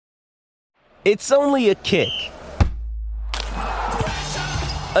It's only a kick,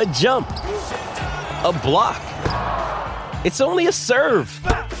 a jump, a block. It's only a serve.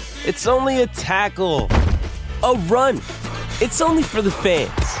 It's only a tackle, a run. It's only for the fans.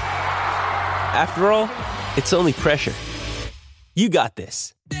 After all, it's only pressure. You got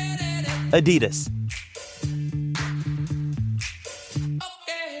this. Adidas.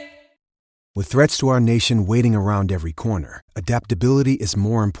 With threats to our nation waiting around every corner, adaptability is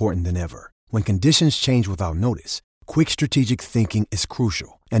more important than ever. When conditions change without notice, quick strategic thinking is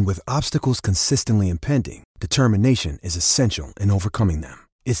crucial. And with obstacles consistently impending, determination is essential in overcoming them.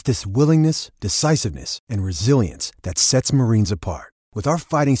 It's this willingness, decisiveness, and resilience that sets Marines apart. With our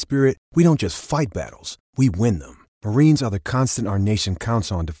fighting spirit, we don't just fight battles, we win them. Marines are the constant our nation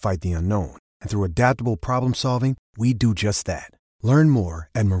counts on to fight the unknown. And through adaptable problem solving, we do just that. Learn more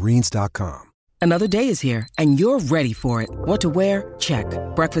at marines.com. Another day is here, and you're ready for it. What to wear? Check.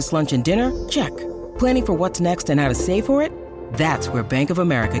 Breakfast, lunch, and dinner? Check. Planning for what's next and how to save for it? That's where Bank of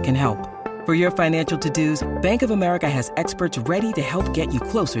America can help. For your financial to-dos, Bank of America has experts ready to help get you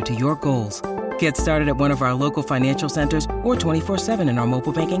closer to your goals. Get started at one of our local financial centers or 24/7 in our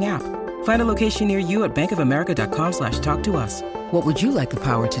mobile banking app. Find a location near you at bankofamerica.com/talktous. What would you like the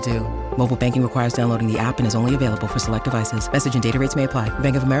power to do? Mobile banking requires downloading the app and is only available for select devices. Message and data rates may apply.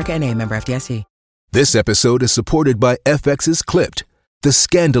 Bank of America N.A., member FDIC. This episode is supported by FX's Clipped, the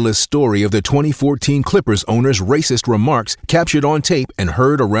scandalous story of the 2014 Clippers owner's racist remarks captured on tape and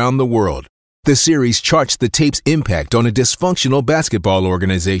heard around the world. The series charts the tape's impact on a dysfunctional basketball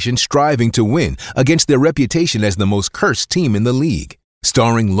organization striving to win against their reputation as the most cursed team in the league.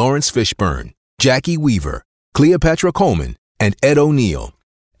 Starring Lawrence Fishburne, Jackie Weaver, Cleopatra Coleman, and Ed O'Neill.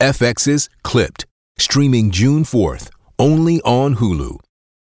 FX's Clipped, streaming June 4th, only on Hulu.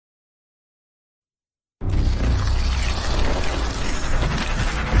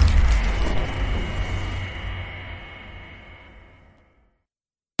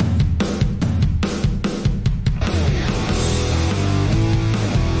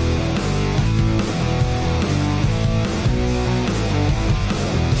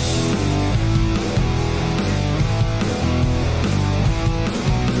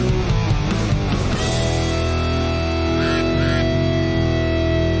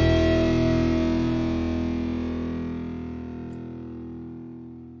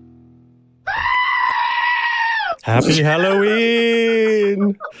 Happy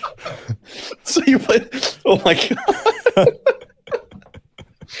Halloween! So you played... Oh my God.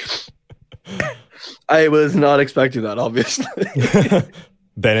 I was not expecting that, obviously.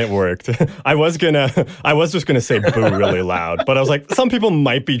 Then it worked. I was just gonna say boo really loud, but I was like, some people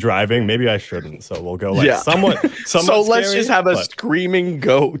might be driving. Maybe I shouldn't. So we'll go like somewhat so let's scary, just have a screaming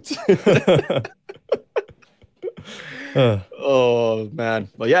goat. Oh man.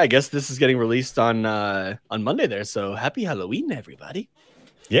 Well, yeah, I guess this is getting released on Monday there. So happy Halloween, everybody.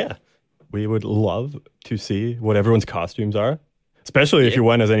 Yeah. We would love to see what everyone's costumes are, especially if you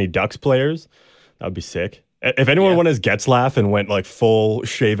went as any Ducks players. That would be sick. If anyone went as Getzlaff and went like full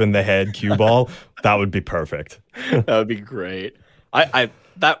shaven the head cue ball, that would be perfect. That would be great.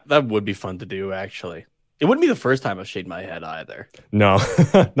 That would be fun to do, actually. It wouldn't be the first time I've shaved my head either. No,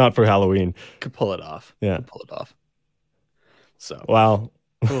 not for Halloween. Could pull it off. Yeah. Could pull it off. So wow.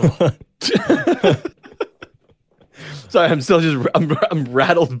 Sorry, I'm still just I'm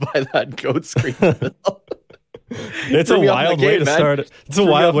rattled by that goat scream. It's a wild way to start it. It's a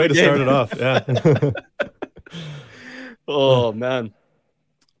wild way to start it off. Yeah. Oh man.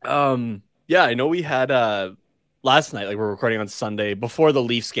 Yeah, I know we had last night, like we're recording on Sunday before the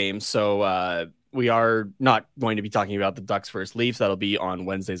Leafs game, so we are not going to be talking about the Ducks versus Leafs. That'll be on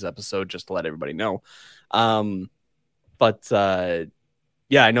Wednesday's episode, just to let everybody know. But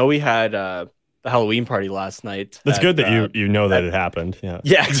yeah, I know we had the Halloween party last night. That's good that you know that it happened. Yeah.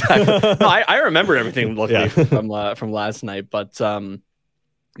 Yeah, exactly. No, I remember everything luckily from last night. But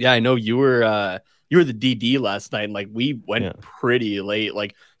yeah, I know you were the DD last night, and like we went pretty late.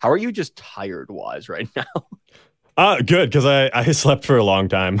 Like, how are you just tired wise right now? Good, because I slept for a long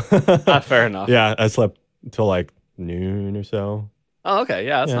time. Fair enough. Yeah, I slept until like noon or so. Oh, okay.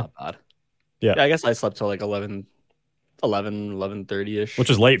 Yeah, that's not bad. Yeah, I guess I slept till like 11:30ish,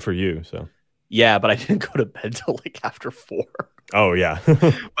 which is late for you. So yeah, but I didn't go to bed till like after 4. Oh yeah.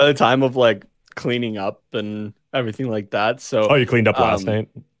 By the time of like cleaning up and everything like that. So you cleaned up last night?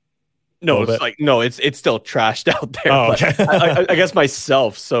 No, it's like it's still trashed out there. Oh, okay. I guess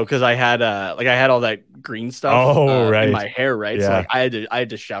myself. So because I had all that green stuff in my hair, right? Yeah. So like I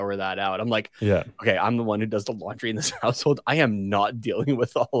had to shower that out. I'm like, okay, I'm the one who does the laundry in this household. I am not dealing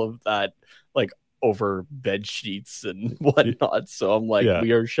with all of that like over bed sheets and whatnot. So I'm like,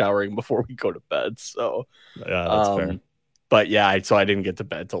 we are showering before we go to bed. So yeah, that's fair. But yeah, so I didn't get to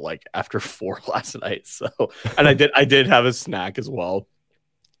bed till like after 4 last night. So, and I did have a snack as well.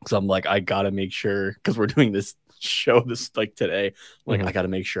 So I'm like, I gotta make sure, because we're doing this show this like today. I'm like, I gotta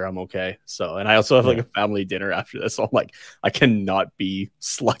make sure I'm okay. So, and I also have like a family dinner after this. So I'm like, I cannot be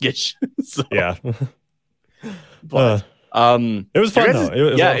sluggish. So, yeah. But it was fun though.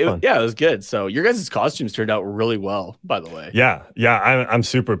 It was good. So your guys' costumes turned out really well, by the way. Yeah. I'm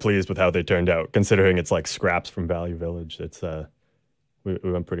super pleased with how they turned out, considering it's like scraps from Value Village. It's we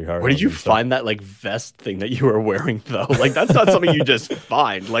went pretty hard. Where did you find that like vest thing that you were wearing though? Like that's not something you just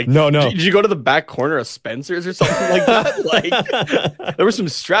find. Like no. Did you go to the back corner of Spencer's or something like that? Like there were some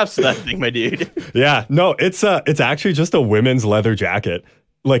straps to that thing, my dude. Yeah. No, it's actually just a women's leather jacket,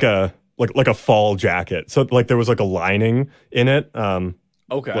 like a fall jacket. So like there was like a lining in it.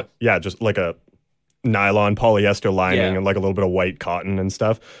 Okay. Yeah, just like a nylon polyester lining and like a little bit of white cotton and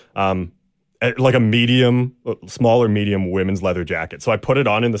stuff. Like a smaller medium women's leather jacket. So I put it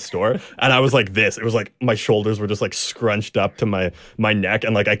on in the store and I was like this. It was like my shoulders were just like scrunched up to my neck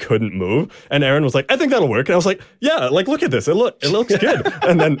and like I couldn't move. And Erin was like, I think that'll work. And I was like, yeah, like look at this. It looks good.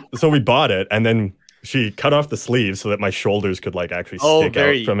 And then so we bought it and then she cut off the sleeves so that my shoulders could like actually stick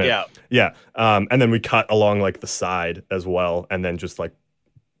out from it. Yeah. And then we cut along like the side as well and then just like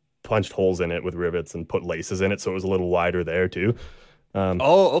punched holes in it with rivets and put laces in it so it was a little wider there too.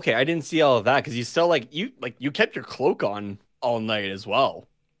 Okay. I didn't see all of that because you still you kept your cloak on all night as well.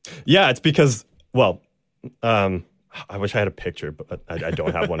 Yeah, it's because I wish I had a picture, but I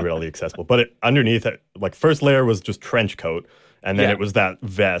don't have one really accessible. But underneath it, like first layer was just trench coat, and then it was that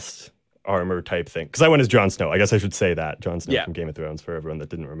vest armor type thing. Because I went as Jon Snow. I guess I should say that Jon Snow from Game of Thrones for everyone that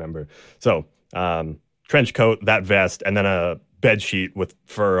didn't remember. So trench coat, that vest, and then a bed sheet with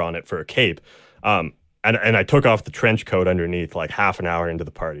fur on it for a cape. And I took off the trench coat underneath like half an hour into the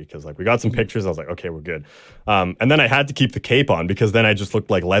party because like we got some pictures. I was like, okay, we're good. And then I had to keep the cape on because then I just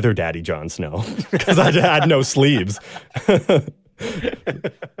looked like leather daddy Jon Snow because I had no sleeves.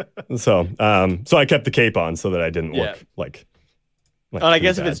 So I kept the cape on so that I didn't look like and I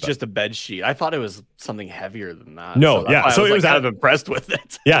guess if it's just a bed sheet, I thought it was something heavier than that. No, so it was kind of impressed with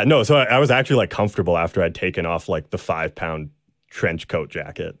it. Yeah, no. So I was actually like comfortable after I'd taken off like the 5-pound trench coat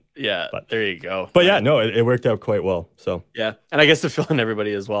jacket. Yeah, but there you go. But yeah, no, it worked out quite well. So yeah, and I guess to fill in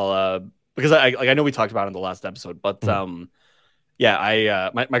everybody as well, because I know we talked about it in the last episode, but my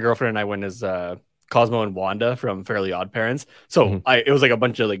girlfriend and I went as Cosmo and Wanda from Fairly Odd Parents. So it was like a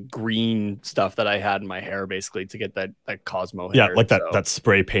bunch of like green stuff that I had in my hair basically to get that Cosmo hair. Yeah, like that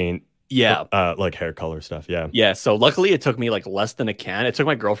spray paint. Yeah. Like hair color stuff. Yeah. Yeah. So luckily it took me like less than a can. It took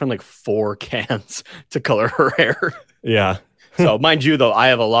my girlfriend like 4 cans to color her hair. Yeah. So mind you, though, I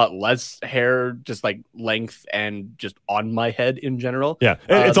have a lot less hair, just like length and just on my head in general. Yeah.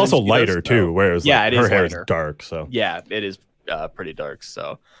 It's also lighter too, whereas her hair is dark. So yeah, it is pretty dark.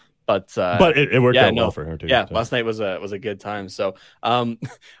 So, but it worked out well for her too. Yeah. So. Last night was a good time. So I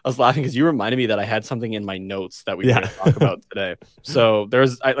was laughing because you reminded me that I had something in my notes that we were going to talk about today. So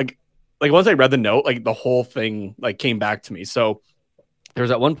there's like once I read the note, like the whole thing like came back to me. So there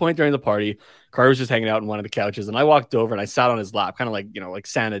was at one point during the party, Carter was just hanging out on one of the couches, and I walked over and I sat on his lap, kind of like, like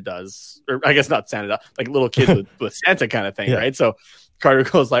Santa does, or I guess not Santa, like little kid with Santa kind of thing, right? So Carter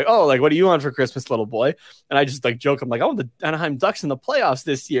goes like, "Oh, like what do you want for Christmas, little boy?" And I just like joke, I'm like, "I want the Anaheim Ducks in the playoffs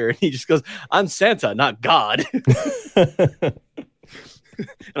this year," and he just goes, "I'm Santa, not God."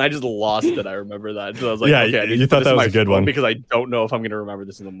 And I just lost it. I remember that. So I was like, okay, you thought that was a good one because I don't know if I'm going to remember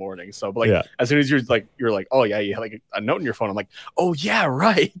this in the morning. So, but like, as soon as you're like, oh yeah, you have like a note in your phone. I'm like, oh yeah,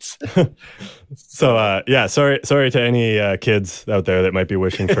 right. So, sorry to any kids out there that might be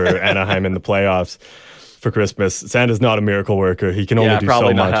wishing for Anaheim in the playoffs for Christmas. Santa's not a miracle worker. He can only do probably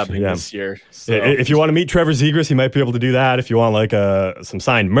so not much. Happening this year. So. If you want to meet Trevor Zegras, he might be able to do that. If you want like some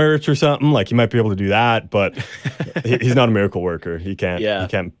signed merch or something, like he might be able to do that. But he's not a miracle worker. He can't. He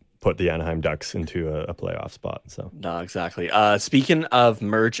can't put the Anaheim Ducks into a playoff spot. So no, exactly. Speaking of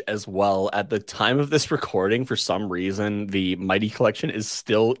merch as well, at the time of this recording, for some reason, the Mighty Collection is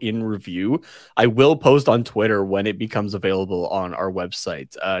still in review. I will post on Twitter when it becomes available on our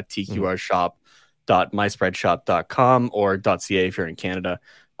website, tqrshop.myspreadshop.com or .ca if you're in Canada.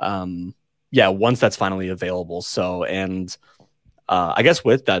 Once that's finally available. So, and I guess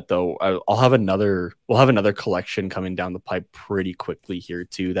with that though, we'll have another collection coming down the pipe pretty quickly here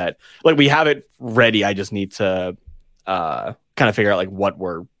too, that like we have it ready. I just need to kind of figure out like what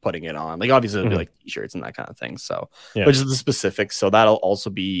we're putting it on. Like obviously it'll be like t-shirts and that kind of thing. So, which is the specifics. So that'll also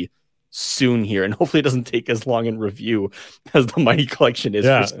be soon here, and hopefully it doesn't take as long in review as the Mighty Collection is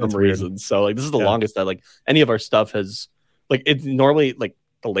for some reason. So like this is the longest that like any of our stuff has, like, it's normally like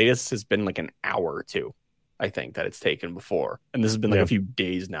the latest has been like an hour or two, I think, that it's taken before, and this has been like a few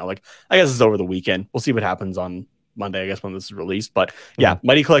days now. Like I guess it's over the weekend. We'll see what happens on Monday, I guess, when this is released. But yeah,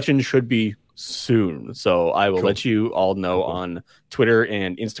 Mighty Collection should be soon, so I will let you all know on Twitter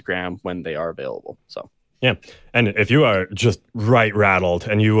and Instagram when they are available. So yeah, and if you are just right rattled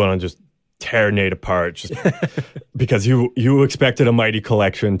and you want to just tear Nate apart just because you expected a Mighty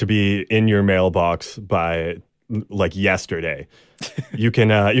Collection to be in your mailbox by like yesterday, you can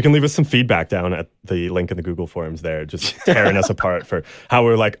leave us some feedback down at the link in the Google Forms there, just tearing us apart for how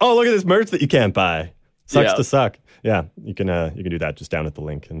we're like, oh, look at this merch that you can't buy. Sucks to suck. Yeah, you can do that just down at the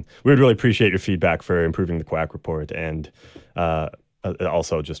link, and we would really appreciate your feedback for improving the Quack report, and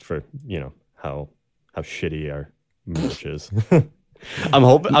also just for how shitty our merch is. I'm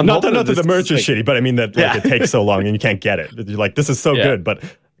hoping not that the merch is shitty, but I mean that like, it takes so long and you can't get it. You're like, this is so good, but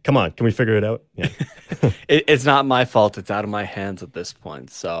come on, can we figure it out? Yeah, it's not my fault. It's out of my hands at this point.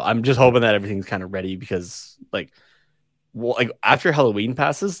 So I'm just hoping that everything's kind of ready, because like after Halloween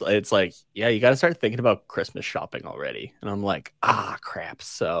passes, it's like, yeah, you got to start thinking about Christmas shopping already. And I'm like, crap.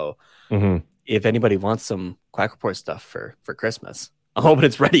 So if anybody wants some Quack Report stuff for Christmas, I'm hoping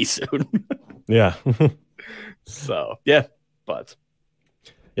it's ready soon. Yeah. So yeah, but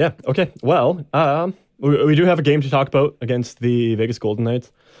yeah. Okay. Well, we do have a game to talk about against the Vegas Golden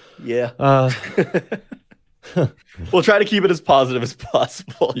Knights. Yeah. We'll try to keep it as positive as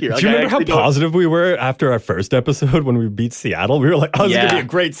possible here. Do you remember how positive we were after our first episode when we beat Seattle? We were like, oh, this is going to be a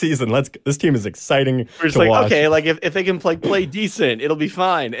great season. This team is exciting. We're just like, watch. Okay, like if they can play decent, it'll be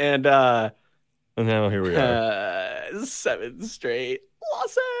fine. And now here we are. 7 straight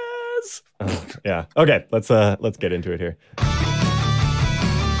losses. Yeah. Okay, let's get into it here.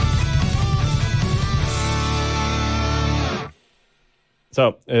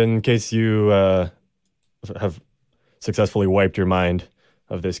 So, in case you have successfully wiped your mind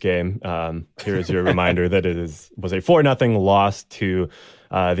of this game, here is your reminder that it was a 4-0 loss to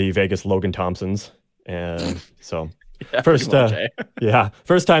the Vegas Logan Thompsons. And so, first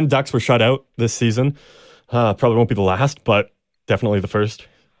time Ducks were shut out this season. Probably won't be the last, but definitely the first.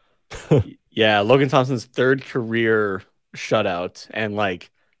 Yeah, Logan Thompson's third career shutout, and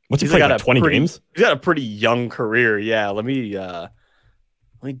like, what's he played, like 20 games? He's got a pretty young career. Yeah, let me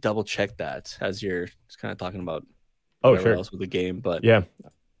double check that as you're just kind of talking about else with the game. But yeah,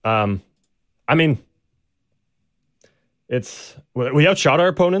 I mean, we outshot our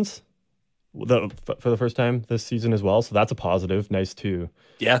opponents for the first time this season as well, so that's a positive. Nice too.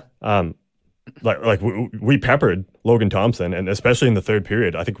 Yeah. Like we peppered Logan Thompson, and especially in the third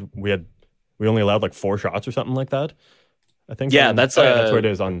period, I think we only allowed like 4 shots or something like that. I think. Yeah, that's where it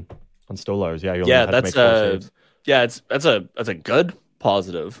is on Stolar's. Yeah, that's a good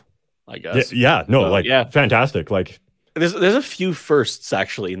positive, I guess. Fantastic. Like there's a few firsts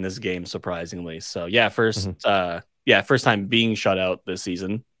actually in this game, surprisingly. So yeah, first time being shut out this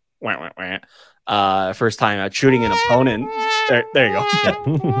season. First time out shooting an opponent. There you go.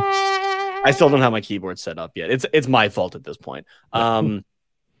 I still don't have my keyboard set up yet. It's my fault at this point.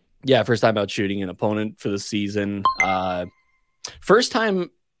 First time out shooting an opponent for the season. First time,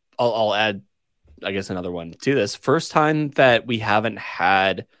 I'll add, I guess, another one to this. First time that we haven't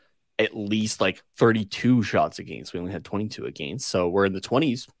had at least like 32 shots against. We only had 22 against. So we're in the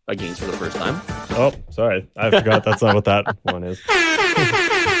 20s against for the first time. Oh, sorry. I forgot that's not what that one is.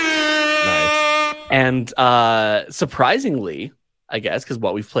 Nice. And surprisingly, I guess, because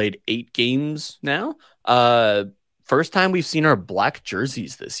we've played 8 games now. First time we've seen our black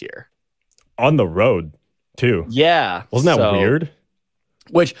jerseys this year. On the road, too. Yeah. Wasn't that weird?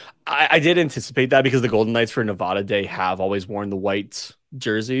 Which I did anticipate that, because the Golden Knights for Nevada Day have always worn the white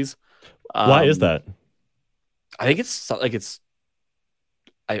jerseys. Why is that? I think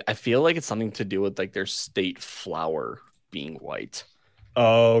I feel like it's something to do with like their state flower being white.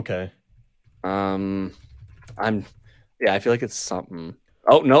 Oh, okay. I feel like it's something.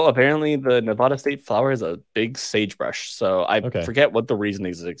 Oh no, apparently the Nevada State flower is a big sagebrush. So I forget what the reason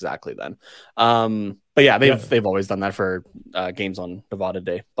is exactly then. But yeah, they've always done that for games on Nevada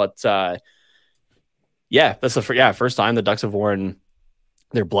Day. But that's the first time the Ducks have worn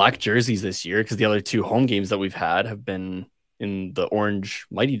their black jerseys this year, because the other 2 home games that we've had have been in the orange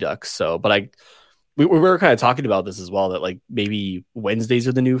Mighty Ducks. So, but we were kind of talking about this as well, that like maybe Wednesdays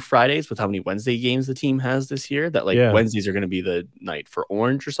are the new Fridays with how many Wednesday games the team has this year, that like Wednesdays are going to be the night for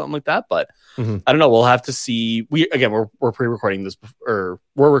orange or something like that. But I don't know. We'll have to see. We're pre-recording this, or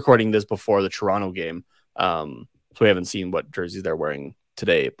we're recording this before the Toronto game. So we haven't seen what jerseys they're wearing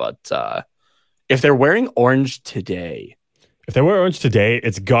today. But if they're wearing orange today,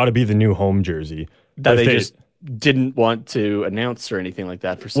 it's got to be the new home jersey that they just didn't want to announce or anything like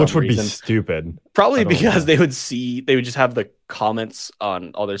that for some reason. Which would be stupid. Probably because they would just have the comments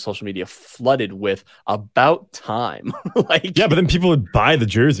on all their social media flooded with "about time." Like, yeah, but then people would buy the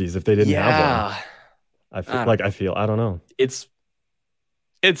jerseys if they didn't have one. I don't know.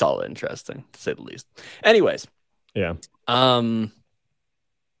 It's all interesting, to say the least. Anyways. Yeah.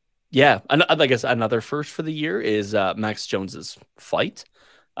 Yeah. I guess another first for the year is Max Jones's fight.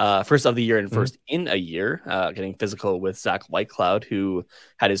 First of the year and first in a year, getting physical with Zach Whitecloud, who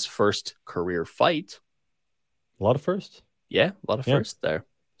had his first career fight. A lot of firsts. Yeah, a lot of firsts there.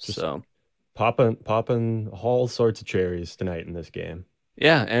 Just so popping all sorts of cherries tonight in this game.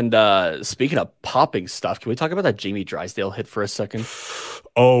 Yeah, and speaking of popping stuff, can we talk about that Jamie Drysdale hit for a second?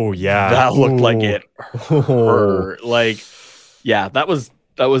 Oh yeah, that looked like it hurt. Like, yeah, that was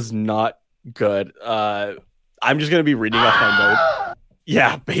not good. I'm just gonna be reading off my note.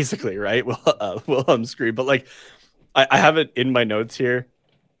 Yeah, basically, right? Wilhelm scream, but like, I have it in my notes here.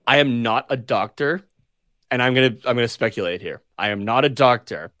 I am not a doctor, and I'm gonna speculate here. I am not a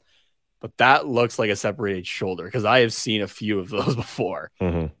doctor, but that looks like a separated shoulder because I have seen a few of those before.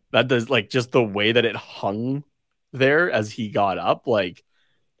 Mm-hmm. That does, like, just the way that it hung there as he got up, like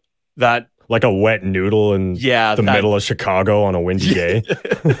that, like a wet noodle in the middle of Chicago on a windy day.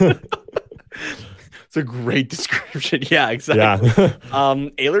 It's a great description. Yeah, exactly. Yeah.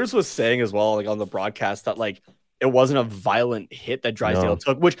 Ehlers was saying as well, like on the broadcast, that like it wasn't a violent hit that Drysdale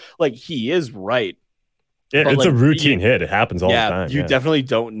took, which like he is right. Yeah, it's like, a routine hit. It happens all the time. You definitely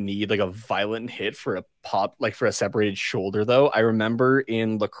don't need like a violent hit for a pop, like for a separated shoulder, though. I remember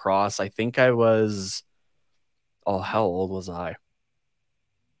in lacrosse, I think I was, how old was I?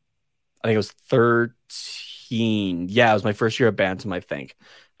 I think it was 13. Yeah, it was my first year at Bantam, I think.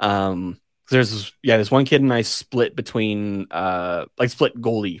 There's this one kid and I split between split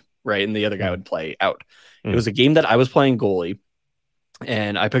goalie, right? And the other guy would play out. It was a game that I was playing goalie.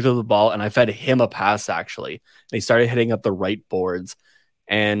 And I picked up the ball and I fed him a pass, actually. And he started hitting up the right boards.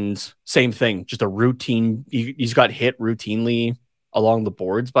 And same thing, just a routine. He just got hit routinely along the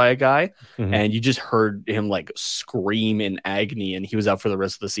boards by a guy. Mm-hmm. And you just heard him like scream in agony. And he was out for the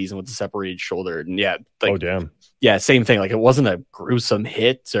rest of the season with a separated shoulder. And yeah. Like, oh, damn. Yeah, same thing. Like it wasn't a gruesome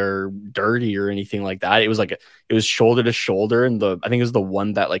hit or dirty or anything like that. It was like it was shoulder to shoulder. And I think it was the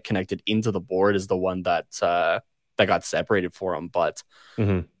one that like connected into the board is the one that got separated for him. But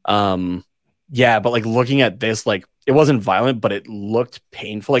but like looking at this, like it wasn't violent, but it looked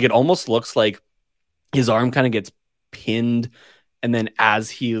painful. Like it almost looks like his arm kind of gets pinned, and then as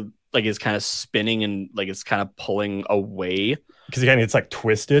he like is kind of spinning and like it's kind of pulling away because again it's like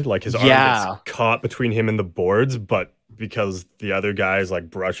twisted, like his arm gets caught between him and the boards, but because the other guy is like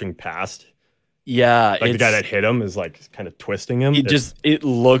brushing past. Yeah, like the guy that hit him is like kind of twisting him. It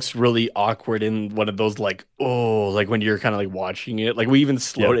looks really awkward in one of those like when you're kind of like watching it. Like we even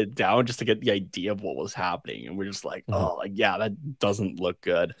slowed it down just to get the idea of what was happening, and we're just like, that doesn't look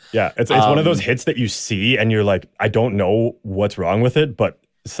good. Yeah, it's one of those hits that you see and you're like, I don't know what's wrong with it, but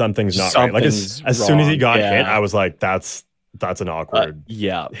something's not right. Like as soon as he got hit, I was like, that's an awkward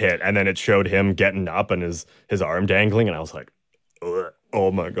hit, and then it showed him getting up and his arm dangling, and I was like, ugh. Oh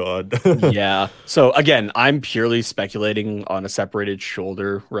my God. Yeah. So again, I'm purely speculating on a separated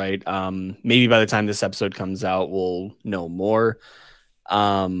shoulder, right? Maybe by the time this episode comes out, we'll know more.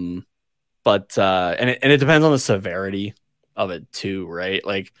 But it depends on the severity of it too, right?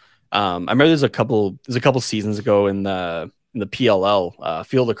 Like, I remember there's a couple seasons ago in the PLL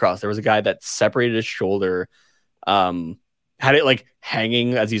field lacrosse, there was a guy that separated his shoulder, had it like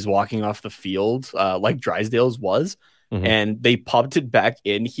hanging as he's walking off the field, like Drysdale's was. Mm-hmm. And they popped it back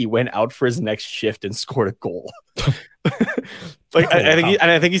in. He went out for his next shift and scored a goal.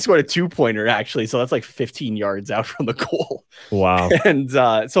 I think he scored a 2-pointer actually. So that's like 15 yards out from the goal. Wow. And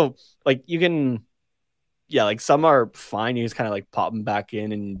so like you can, like some are fine. You just kind of like pop them back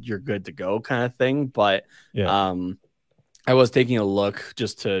in and you're good to go kind of thing. But I was taking a look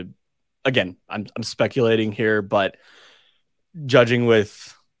just to, again, I'm speculating here, but judging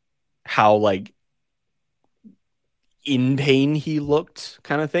with how like in pain he looked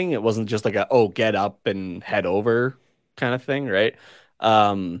kind of thing. It wasn't just like get up and head over kind of thing, right?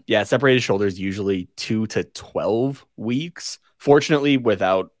 Separated shoulders usually 2 to 12 weeks. Fortunately,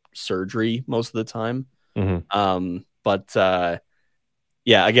 without surgery most of the time. Mm-hmm.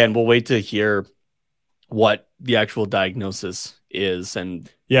 Again, we'll wait to hear what the actual diagnosis is. And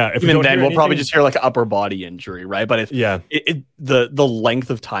if even then, we'll probably just hear like upper body injury, right? But the length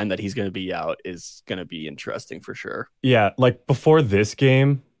of time that he's going to be out is going to be interesting for sure. Yeah, like before this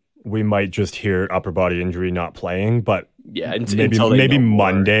game, we might just hear upper body injury not playing, but maybe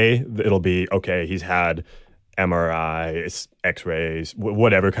Monday it'll be okay. He's had MRI, X-rays,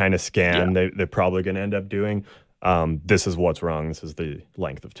 whatever kind of scan they're probably going to end up doing. This is what's wrong. This is the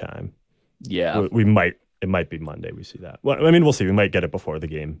length of time. Yeah, it might be Monday we see that. Well, I mean, we'll see. We might get it before the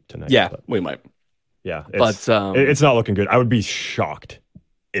game tonight. Yeah, we might. Yeah, it's not looking good. I would be shocked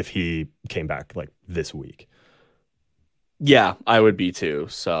if he came back like this week. Yeah, I would be too.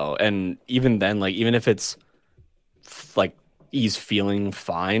 So, and even then, like, even if it's like he's feeling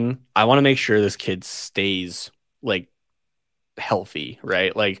fine, I want to make sure this kid stays like healthy,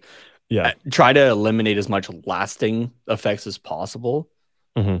 right? Like, try to eliminate as much lasting effects as possible,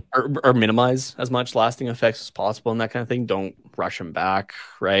 or minimize as much lasting effects as possible, and that kind of thing. Don't rush him back,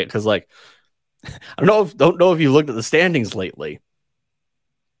 right? Because like, I don't know if you looked at the standings lately.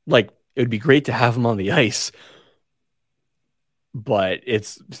 Like, it would be great to have him on the ice, but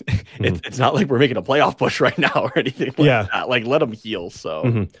it's not like we're making a playoff push right now or anything like that. Like, let him heal.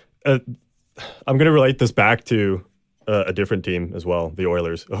 So I'm going to relate this back to a different team as well, the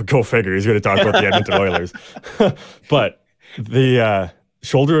Oilers. Oh, go figure. He's going to talk about the Edmonton Oilers. But the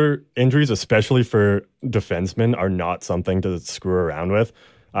shoulder injuries, especially for defensemen, are not something to screw around with.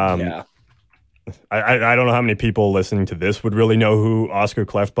 I don't know how many people listening to this would really know who Oscar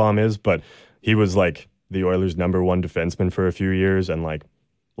Klefbom is, but he was like the Oilers' number one defenseman for a few years, and like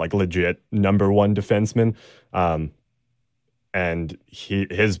legit number one defenseman. And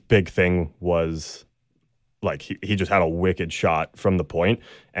his big thing was like he just had a wicked shot from the point,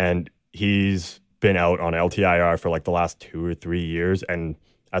 and he's been out on LTIR for like the last 2 or 3 years, and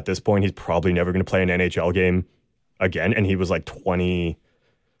at this point he's probably never going to play an NHL game again. And he was like 20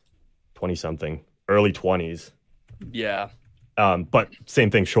 something, early 20s. Yeah. But same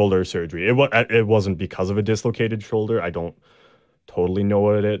thing, shoulder surgery. It wasn't because of a dislocated shoulder. I don't totally know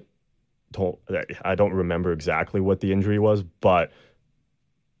what I don't remember exactly what the injury was, but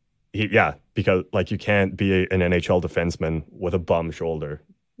because like you can't be an NHL defenseman with a bum shoulder.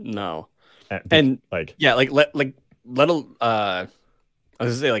 No. And let I was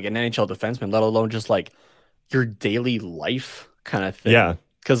gonna say, like, an NHL defenseman, let alone just like your daily life kind of thing. Yeah.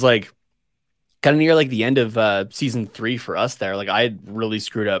 Because like kind of near like the end of season 3 for us there, like I had really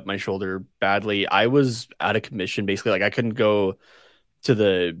screwed up my shoulder badly. I was out of commission basically. Like I couldn't go to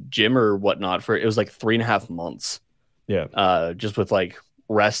the gym or whatnot it was like 3.5 months. Yeah. Just with like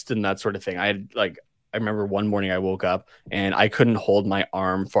rest and that sort of thing. I remember one morning I woke up and I couldn't hold my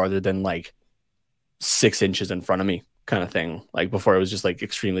arm farther than like 6 inches in front of me, kind of thing. Like before, it was just like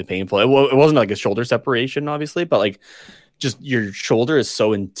extremely painful. It wasn't like a shoulder separation, obviously, but like just your shoulder is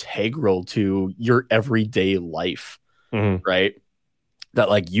so integral to your everyday life, right?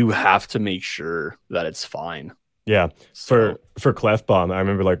 That like you have to make sure that it's fine. Yeah. For Klefbom, I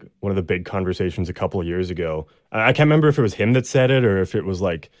remember like one of the big conversations a couple of years ago. I can't remember if it was him that said it or if it was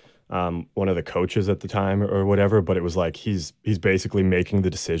like one of the coaches at the time or whatever, but it was like he's basically making the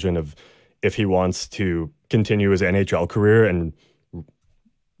decision of if he wants to continue his NHL career and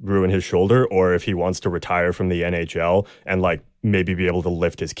ruin his shoulder, or if he wants to retire from the NHL and like maybe be able to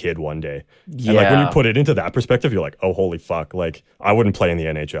lift his kid one day. Yeah. And like when you put it into that perspective, you're like, oh, holy fuck. Like I wouldn't play in the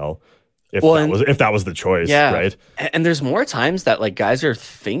NHL if that was the choice. Yeah. Right. And there's more times that like guys are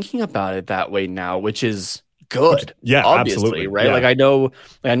thinking about it that way now, which is good. Yeah, obviously. Absolutely. Right. Yeah. Like I know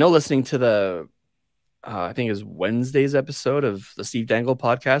listening to the, I think it was Wednesday's episode of the Steve Dangle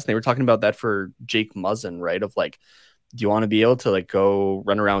podcast. And they were talking about that for Jake Muzzin, right? Of like, do you want to be able to like go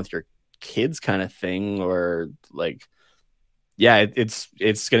run around with your kids kind of thing? Or like, yeah, it's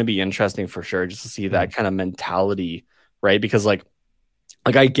going to be interesting for sure just to see that kind of mentality, right? Because like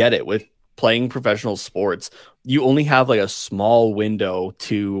I get it with playing professional sports, you only have like a small window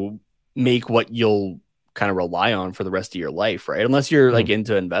to make what you'll kind of rely on for the rest of your life, right? Unless you're like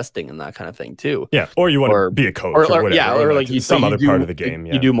into investing and that kind of thing too. Yeah. Or you want to be a coach or whatever. Yeah. Or like some other part of the game.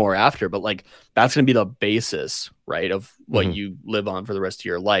 You do more after, but like that's going to be the basis, right? Of what you live on for the rest of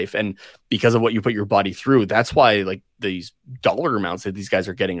your life. And because of what you put your body through, that's why like these dollar amounts that these guys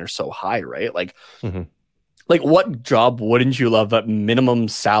are getting are so high, right? Like, like what job wouldn't you love that minimum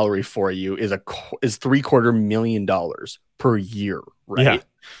salary for you is $750,000 per year, right? Yeah.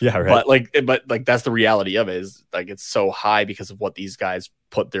 Yeah, right. But that's the reality of it, is like it's so high because of what these guys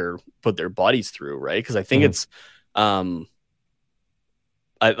put their bodies through, right? Because I think it's I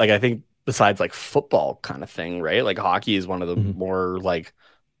think besides like football kind of thing, right? Like hockey is one of the more like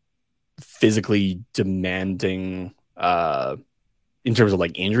physically demanding in terms of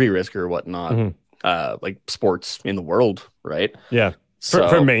like injury risk or whatnot, like sports in the world, right? Yeah.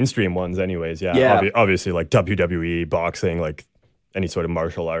 For mainstream ones anyways, yeah. Obviously like WWE, boxing, like any sort of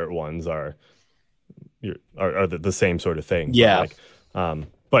martial art ones are the same sort of thing. Yeah.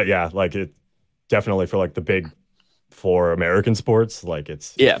 But yeah, like it definitely for like the big four American sports, like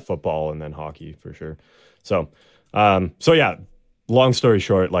it's football and then hockey for sure. So yeah, long story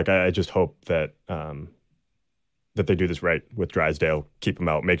short, like I just hope that that they do this right with Drysdale, keep him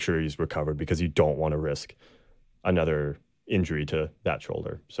out, make sure he's recovered, because you don't want to risk another injury to that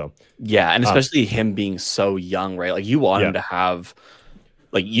shoulder. So yeah, and especially him being so young, right? Like you want him to have,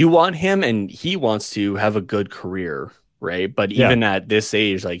 like you want him, and he wants to have a good career, right? But even at this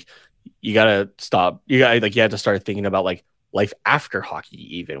age, like you gotta stop. You have to start thinking about like life after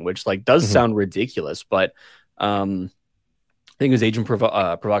hockey, even, which like does sound ridiculous, but I think it was Agent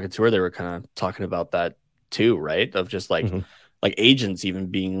Provocateur. They were kind of talking about that too, right? Of just like like agents even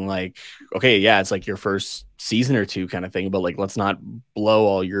being like, okay, yeah, it's like your first season or two kind of thing, but like let's not blow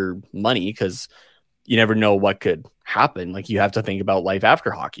all your money because you never know what could happen. Like you have to think about life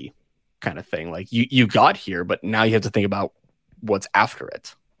after hockey kind of thing. Like you got here, but now you have to think about what's after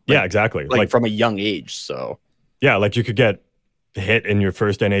it. Like, yeah, exactly. Like from a young age. So yeah, like you could get hit in your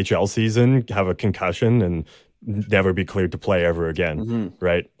first NHL season, have a concussion, and never be cleared to play ever again,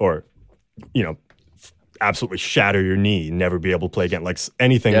 right? Or, you know, absolutely shatter your knee, never be able to play again, like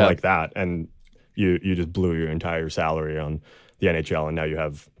anything like that, and you just blew your entire salary on the NHL, and now you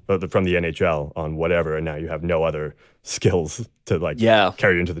have from the NHL on whatever, and now you have no other skills to like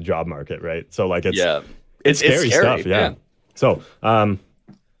carry you into the job market, right? So like it's scary stuff, So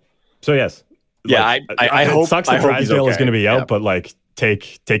yes, like, I hope it sucks that Drysdale is going to be out, but like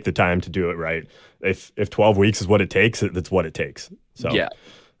take the time to do it right. If 12 weeks is what it takes, that's what it takes. So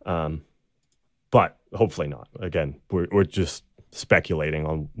but hopefully not. Again, we're just speculating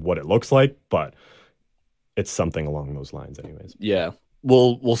on what it looks like, but it's something along those lines anyways. Yeah.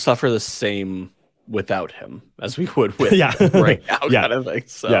 We'll suffer the same without him as we would with right now kind of thing.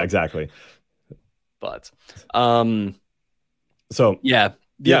 So. Yeah, exactly. But so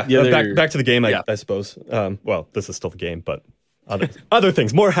back to the game, I suppose. Well, this is still the game, but other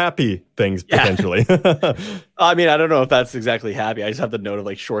things, more happy things potentially. I mean, I don't know if that's exactly happy. I just have the note of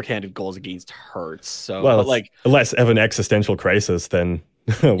like shorthanded goals against hurts. So, well, but like less of an existential crisis than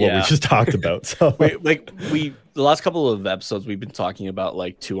what we just talked about. So, the last couple of episodes we've been talking about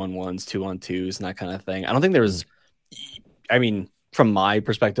like 2-on-1s, 2-on-2s, and that kind of thing. I don't think there was. I mean, from my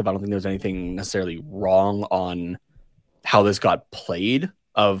perspective, I don't think there's anything necessarily wrong on how this got played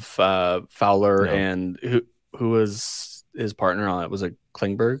of Fowler and who was his partner on it. Was it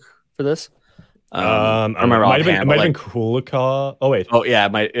Klingberg for this? I might have been Kulikov. Oh wait. Oh yeah.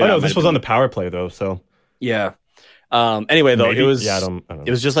 This was on the power play though. So yeah. Anyway, though, maybe, it was. I don't know.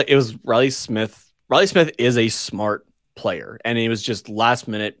 It was just like it was Riley Smith. Riley Smith is a smart player, and it was just last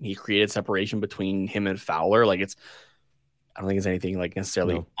minute he created separation between him and Fowler. Like I don't think it's anything like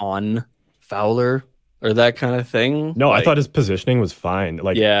necessarily on Fowler or that kind of thing. No, I thought his positioning was fine.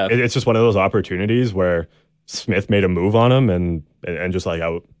 Like it's just one of those opportunities where Smith made a move on him and just like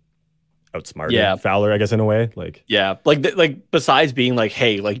outsmarted Fowler, I guess, in a way. Like besides being like,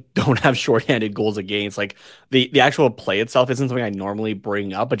 hey, like don't have shorthanded goals against, like the actual play itself isn't something I normally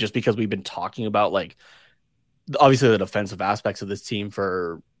bring up, but just because we've been talking about like obviously the defensive aspects of this team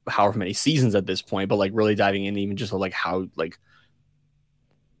for however many seasons at this point, but like really diving in even just like how like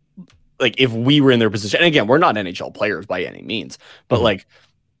if we were in their position, and again, we're not NHL players by any means, but like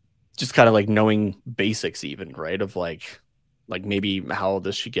just kind of like knowing basics even, right? Of like maybe how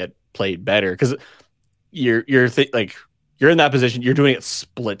this should get played better. Cause you're in that position, you're doing it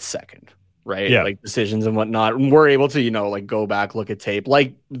split second, right? Yeah. Like decisions and whatnot. And we're able to, like go back, look at tape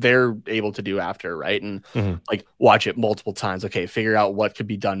like they're able to do after, right? And like watch it multiple times. Okay. Figure out what could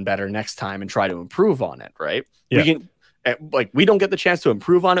be done better next time and try to improve on it. Right. Yeah. We don't get the chance to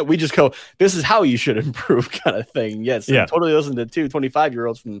improve on it. We just go, this is how you should improve kind of thing. Yes. Yeah. Totally listen to 2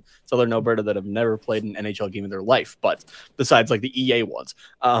 25-year-olds from Southern Alberta that have never played an NHL game in their life, but besides like the EA ones.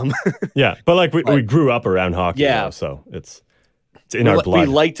 Yeah. But like we grew up around hockey. Yeah. Though, so it's in our blood. We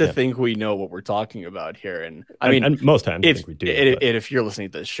like to think we know what we're talking about here. And I mean, and most times I think we do. If you're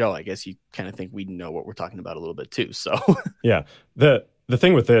listening to this show, I guess you kind of think we know what we're talking about a little bit too. So yeah. The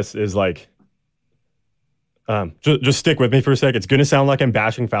thing with this is like, just stick with me for a sec. It's going to sound like I'm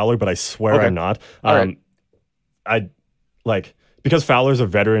bashing Fowler, but I swear I'm not. Right. I like, because Fowler's a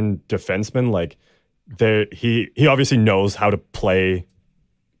veteran defenseman, like he obviously knows how to play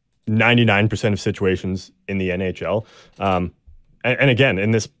 99% of situations in the NHL. And again,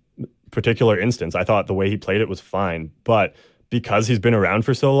 in this particular instance, I thought the way he played it was fine, but because he's been around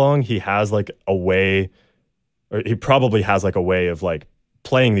for so long, he has like a way, or he probably has like a way of like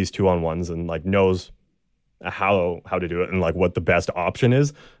playing these 2-on-1s and like knows how to do it and like what the best option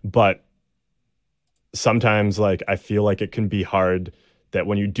is. But sometimes like I feel like it can be hard that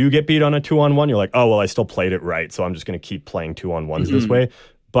when you do get beat on a 2-on-1, you're like, oh, well, I still played it right, so I'm just going to keep playing 2-on-1s this way.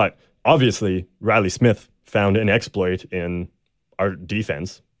 But obviously, Riley Smith found an exploit in our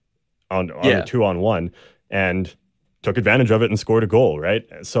defense on a 2-on-1 and took advantage of it and scored a goal, right?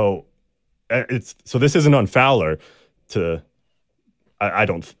 So this isn't on Fowler to I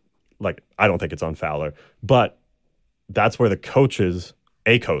don't think it's on Fowler, but that's where a coach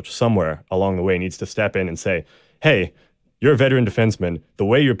somewhere along the way needs to step in and say, hey, you're a veteran defenseman. The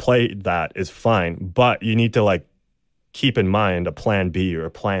way you played that is fine, but you need to like keep in mind a plan B or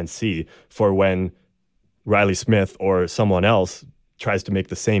a plan C for when Riley Smith or someone else tries to make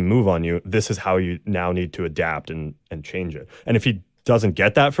the same move on you. This is how you now need to adapt and change it. And if he doesn't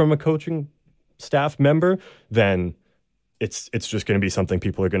get that from a coaching staff member, then it's just going to be something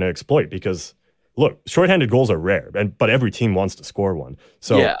people are going to exploit because look, shorthanded goals are rare, but every team wants to score one.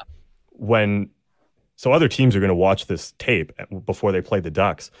 So other teams are going to watch this tape before they play the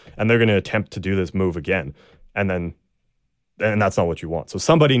Ducks, and they're going to attempt to do this move again. And that's not what you want. So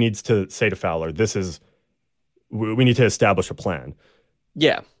somebody needs to say to Fowler, we need to establish a plan.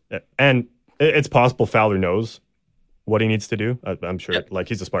 Yeah. And it's possible Fowler knows what he needs to do. I'm sure like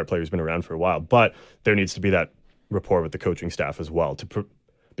he's a smart player who's been around for a while, but there needs to be that rapport with the coaching staff as well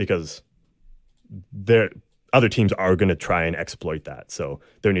because other teams are going to try and exploit that. So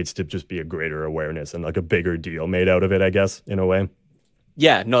there needs to just be a greater awareness and like a bigger deal made out of it, I guess, in a way.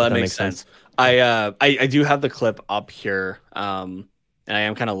 Yeah, no, that makes sense. I do have the clip up here, and I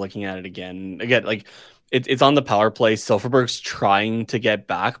am kind of looking at it again. Again, like it's on the power play. Silfverberg's trying to get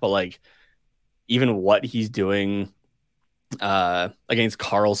back, but like even what he's doing against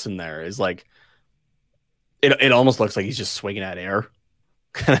Carlson there is like it almost looks like he's just swinging at air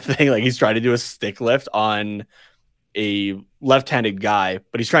kind of thing. Like he's trying to do a stick lift on a left-handed guy,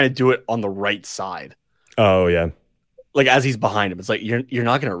 but he's trying to do it on the right side. Oh yeah. Like as he's behind him, it's like you're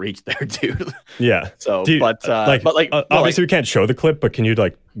not gonna reach there, dude. Yeah. So, obviously we can't show the clip, but can you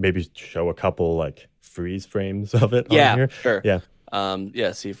like maybe show a couple like freeze frames of it? Yeah, on here? Sure. Yeah.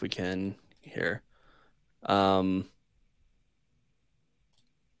 Yeah. See if we can here.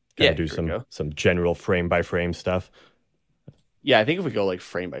 Do some general frame by frame stuff. Yeah, I think if we go like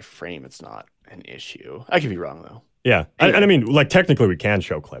frame by frame, it's not an issue. I could be wrong though. Yeah, anyway. And I mean, like technically we can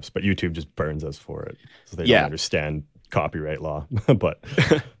show clips, but YouTube just burns us for it, so they don't understand copyright law. But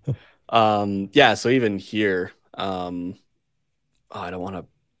yeah. So even here, I don't want to.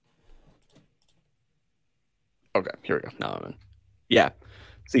 Okay, here we go. Now I'm in. Yeah,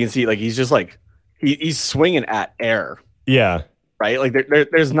 so you can see like he's just like he's swinging at air. Yeah. Right. Like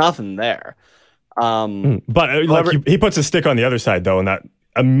there's nothing there. But like he puts his stick on the other side though, and that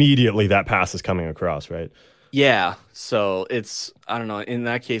immediately that pass is coming across, right? Yeah. So it's I don't know. In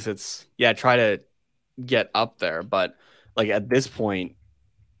that case, it's try to get up there, but like at this point,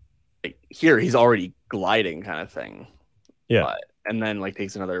 like, here he's already gliding, kind of thing. Yeah. And then like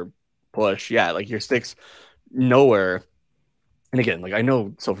takes another push. Yeah. Like your stick's nowhere. And again, like I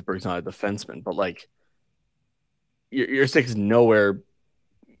know Silfverberg's not a defenseman, but like your stick's nowhere.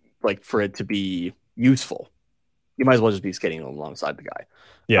 Like for it to be useful, you might as well just be skating alongside the guy.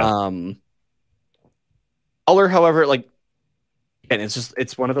 Yeah. Uller, however, like, and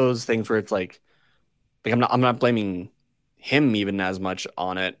it's one of those things where it's like I'm not blaming him even as much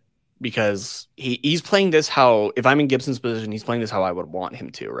on it because he's playing this how if I'm in Gibson's position, he's playing this how I would want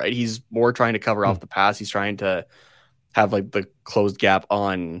him to, right? He's more trying to cover off the pass. He's trying to have like the closed gap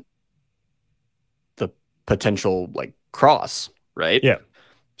on the potential like cross, right? Yeah.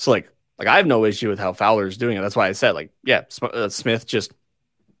 So like I have no issue with how Fowler's doing it. That's why I said like Smith just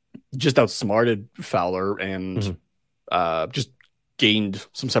outsmarted Fowler and just gained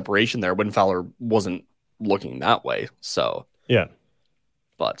some separation there when Fowler wasn't looking that way. So yeah,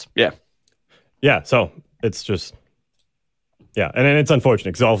 but yeah. So it's just and then it's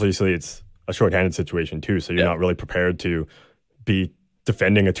unfortunate because obviously it's a shorthanded situation too. So you're not really prepared to be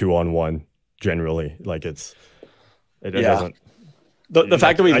defending a 2-on-1 generally. Like it doesn't. The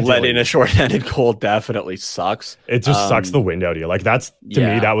fact that we let in a shorthanded goal definitely sucks. It just sucks the wind out of you. Like that's to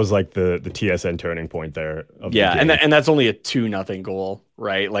me, that was like the TSN turning point there. Of the game. And that's only a 2-0 goal,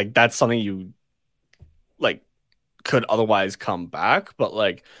 right? Like that's something you like could otherwise come back, but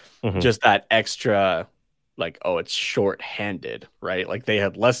like just that extra, like it's shorthanded, right? Like they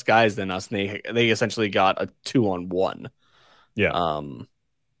had less guys than us, and they essentially got a 2-on-1. Yeah.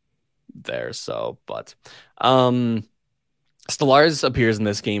 There. So, but Stellaris appears in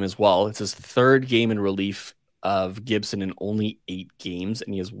this game as well. It's his third game in relief of Gibson in only 8 games,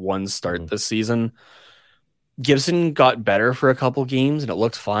 and he has 1 start this season. Gibson got better for a couple games, and it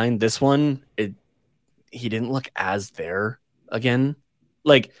looked fine. This one, he didn't look as there again.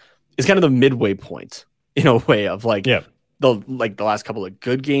 Like, it's kind of the midway point in a way of the last couple of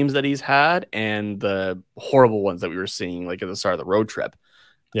good games that he's had and the horrible ones that we were seeing like at the start of the road trip.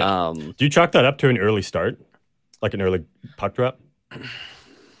 Yeah. Do you chalk that up to an early start? Like an early puck drop?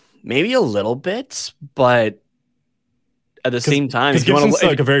 Maybe a little bit, but at the same time, because Gibson's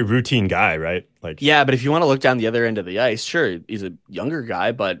like a very routine guy, right? Like, yeah, but if you want to look down the other end of the ice, sure, he's a younger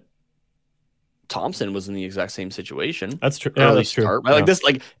guy, but Thompson was in the exact same situation. That's true. Early That's true. start, right? Like this,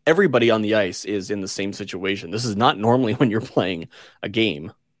 like everybody on the ice is in the same situation. This is not normally when you're playing a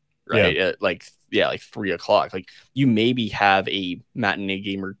game, right? Yeah. At like 3:00. Like you maybe have a matinee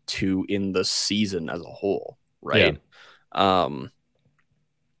game or 2 in the season as a whole, right?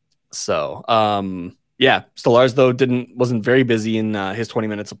 Yeah. Stellaris though wasn't very busy in his 20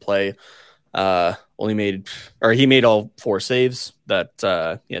 minutes of play. He made all 4 saves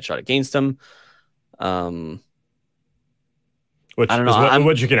that he had shot against him. Which I don't know. Is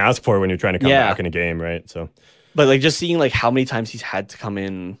what you can ask for when you're trying to come back in a game, right? So, but like just seeing like how many times he's had to come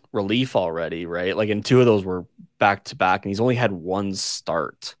in relief already, right? Like, and 2 of those were back to back, and he's only had 1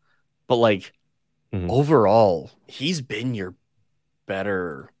 start. But like overall, he's been your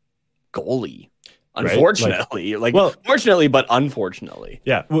better goalie. Unfortunately, right? fortunately, but unfortunately.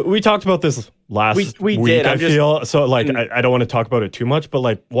 Yeah, we talked about this last we week. did. I feel so. Like, I don't want to talk about it too much, but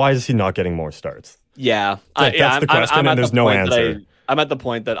like, why is he not getting more starts? Yeah, that's the question, and there's no answer. I'm at the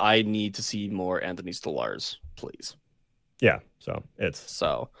point that I need to see more Anthony Stellaris, please. Yeah,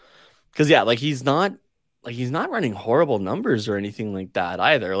 because like he's not running horrible numbers or anything like that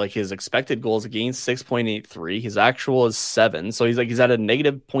either. Like his expected goals against 6.83, his actual is 7, so he's at a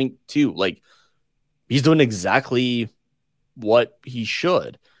negative 0.2. Like he's doing exactly what he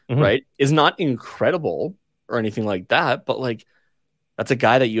should, right? Is not incredible or anything like that, but like that's a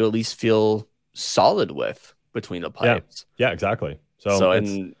guy that you at least feel solid with between the pipes. Yeah, exactly. So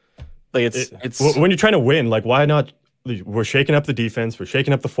it's when you're trying to win, like why not? We're shaking up the defense, we're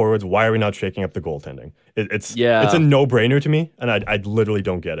shaking up the forwards. Why are we not shaking up the goaltending? It's a no-brainer to me, and I literally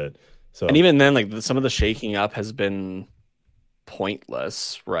don't get it. So, and even then, like some of the shaking up has been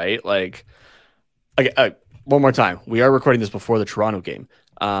pointless, right? Like, one more time, we are recording this before the Toronto game,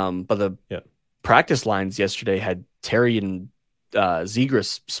 but the practice lines yesterday had Terry and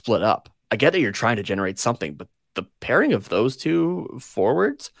Zegras split up. I get that you're trying to generate something, but the pairing of those 2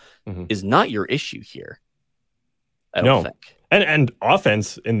 forwards is not your issue here. I don't think. And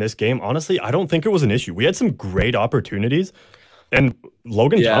offense in this game, honestly, I don't think it was an issue. We had some great opportunities, and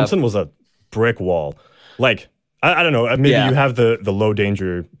Logan Thompson was a brick wall. Like, I don't know, maybe you have the low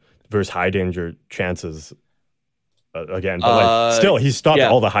danger versus high danger chances again, but like still, he stopped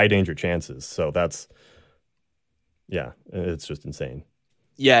all the high danger chances. So that's, it's just insane.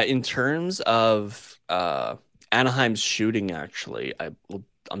 Yeah, in terms of Anaheim's shooting, actually,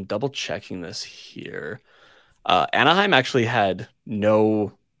 I'm double checking this here. Anaheim actually had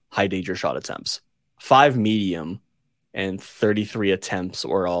no high danger shot attempts. 5 medium and 33 attempts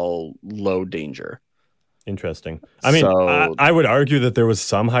were all low danger. Interesting. I mean, I would argue that there was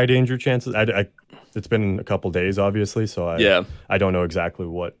some high danger chances. It's been a couple days, obviously, so I don't know exactly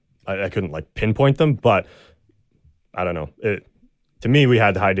what I couldn't like pinpoint them, but I don't know. To me, we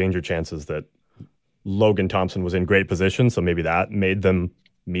had high danger chances that Logan Thompson was in great position, so maybe that made them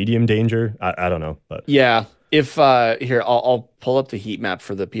medium danger. I don't know, but yeah. If here, I'll pull up the heat map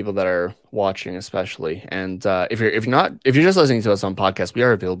for the people that are watching, especially. And if you're just listening to us on podcast, we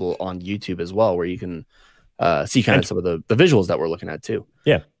are available on YouTube as well, where you can see kind of some of the visuals that we're looking at too.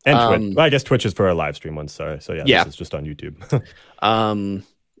 Yeah, and Twitch. Well, I guess Twitch is for our live stream ones. Sorry, so this is just on YouTube.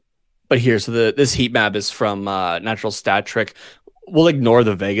 But here, so this heat map is from Natural Stat Trick. We'll ignore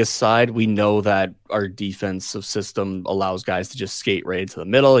the Vegas side. We know that our defensive system allows guys to just skate right into the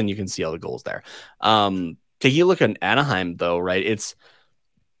middle, and you can see all the goals there. Taking a look at Anaheim, though, right? It's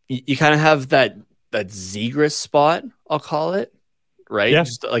you kind of have that Zegras spot, I'll call it, right? Yeah.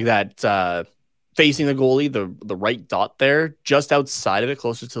 Just like that facing the goalie, the right dot there, just outside of it,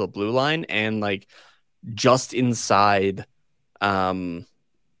 closer to the blue line, and like just inside the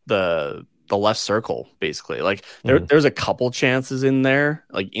left circle, basically. Like there's a couple chances in there,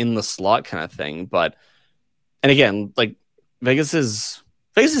 like in the slot kind of thing. But and again, like Vegas is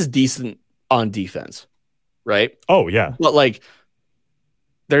decent on defense. Right? Oh, yeah. But like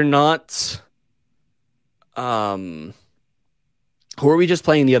they're not who were we just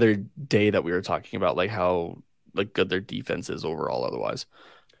playing the other day that we were talking about, like how like good their defense is overall. Otherwise,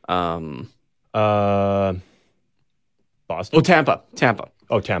 Boston. Tampa.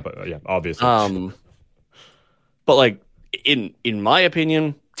 Oh, Tampa. Yeah, obviously. But like in my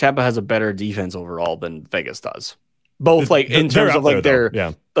opinion, Tampa has a better defense overall than Vegas does. Both like in terms of like their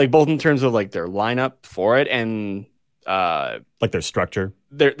both in terms of like their lineup for it and like their structure,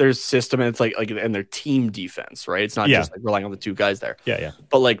 their system, and it's like and their team defense, right? It's not just like relying on the two guys there. Yeah.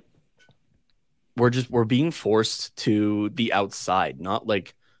 But like we're being forced to the outside, not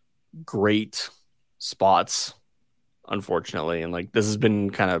like great spots, unfortunately. And like this has been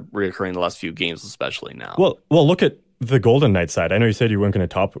kind of reoccurring the last few games, especially now. Well, look at the Golden Knights side. I know you said you weren't going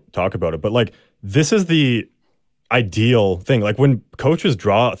to talk about it, but like this is the ideal thing. Like when coaches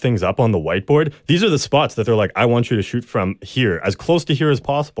draw things up on the whiteboard, these are the spots that they're like, I want you to shoot from here, as close to here as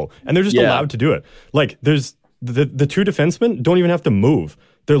possible. And they're just allowed to do it. Like there's the two defensemen don't even have to move.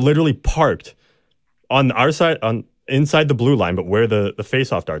 They're literally parked on our side, on inside the blue line, but where the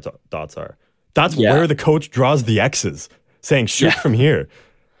face-off dots are. That's where the coach draws the X's, saying shoot from here.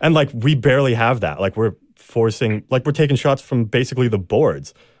 And like we barely have that. Like we're taking shots from basically the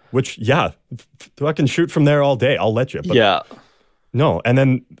boards, which I can shoot from there all day. I'll let you. But no. And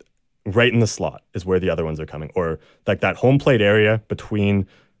then right in the slot is where the other ones are coming, or like that home plate area between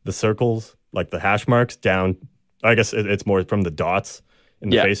the circles, like the hash marks down. I guess it's more from the dots in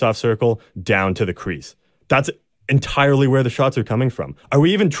the face-off circle down to the crease. That's entirely where the shots are coming from. Are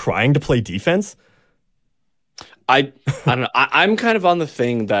we even trying to play defense? I don't know. I'm kind of on the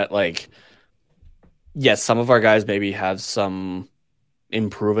thing that like, yes, some of our guys maybe have some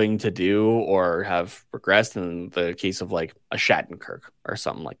improving to do or have regressed in the case of like a Shattenkirk or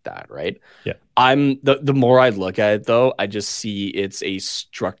something like that, right? Yeah. I'm the more I look at it though, I just see it's a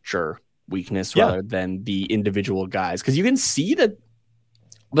structure weakness rather than the individual guys. Because you can see that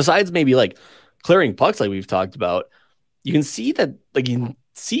besides maybe like clearing pucks like we've talked about, you can see that like you can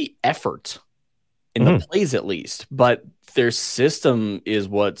see effort in the plays at least, but their system is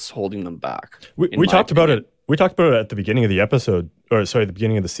what's holding them back. We talked about it. We talked about it at the beginning of the episode, the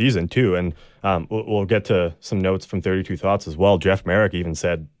beginning of the season too. And we'll get to some notes from 32 Thoughts as well. Jeff Merrick even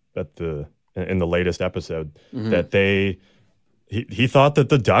said in the latest episode that he thought that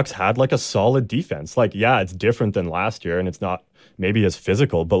the Ducks had like a solid defense. Like, it's different than last year and it's not maybe as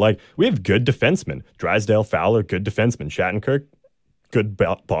physical, but like we have good defensemen. Drysdale, Fowler, good defenseman. Shattenkirk, good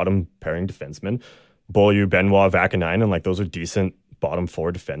bottom pairing defenseman. Beaulieu, Benoit, Vakanainen, like those are decent bottom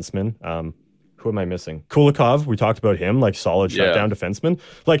four defensemen. Who am I missing? Kulikov, we talked about him, like solid shutdown defenseman.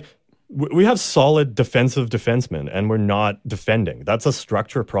 Like we have solid defensive defensemen and we're not defending. That's a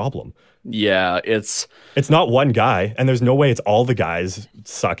structure problem. Yeah, it's not one guy, and there's no way it's all the guys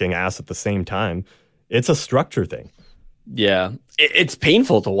sucking ass at the same time. It's a structure thing. Yeah, it's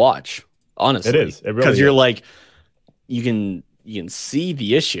painful to watch, honestly. It is. It really because you're like, you can see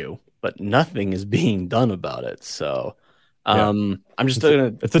the issue, but nothing is being done about it. So, I'm just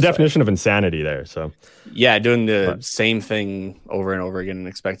it's the definition of insanity there. So, doing the same thing over and over again and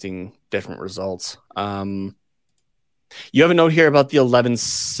expecting different results. You have a note here about the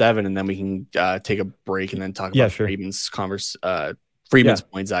 11-7, and then we can take a break and then talk about Friedman's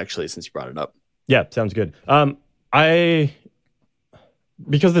points, actually, since you brought it up. Yeah, sounds good.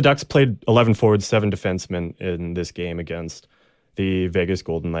 Because the Ducks played 11 forwards, 7 defensemen in this game against the Vegas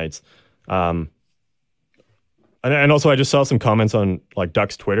Golden Knights. And also I just saw some comments on like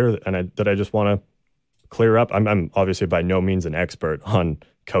Ducks Twitter that I just want to clear up. I'm obviously by no means an expert on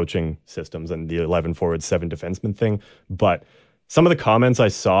coaching systems and the 11 forward, 7 defenseman thing, but some of the comments I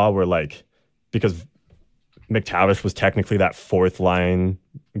saw were like, because McTavish was technically that fourth line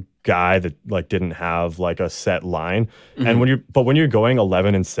guy that like didn't have like a set line. And when you're going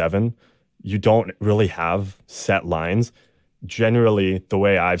 11-7, you don't really have set lines. Generally, the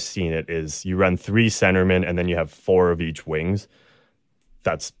way I've seen it is you run 3 centermen and then you have 4 of each wings.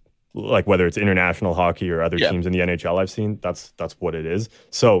 That's like whether it's international hockey or other teams in the NHL I've seen, that's what it is.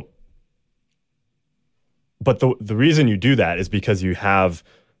 So, but the reason you do that is because you have,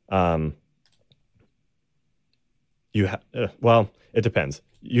 it depends.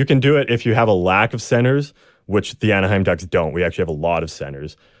 You can do it if you have a lack of centers, which the Anaheim Ducks don't. We actually have a lot of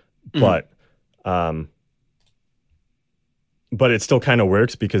centers, but it still kind of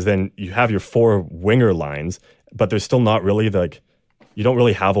works because then you have your 4 winger lines, but there's still not really like, you don't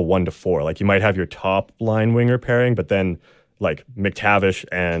really have a 1-4. Like you might have your top line winger pairing, but then like McTavish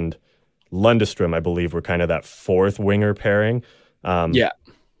and Lundestrom, I believe, were kind of that 4th winger pairing.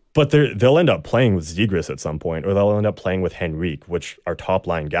 But they'll end up playing with Zegras at some point, or they'll end up playing with Henrique, which are top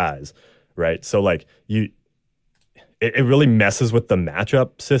line guys, right? So like it really messes with the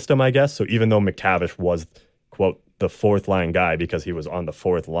matchup system, I guess. So even though McTavish was quote, the fourth line guy because he was on the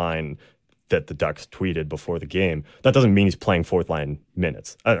fourth line that the Ducks tweeted before the game. That doesn't mean he's playing fourth line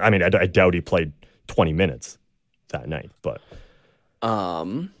minutes. I mean, I doubt he played 20 minutes that night, but.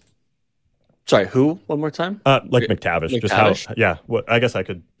 Sorry, who? One more time? Like McTavish. Just how, yeah. Well, I guess I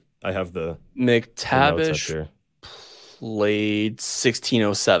have the McTavish here. Played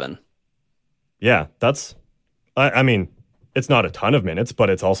 1607. Yeah, that's, I mean, it's not a ton of minutes, but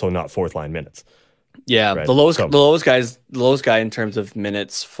it's also not fourth line minutes. Yeah, right? the lowest guy in terms of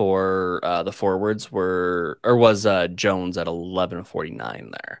minutes for the forwards was Jones at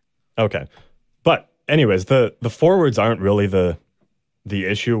 11:49 there. Okay, but anyways, the forwards aren't really the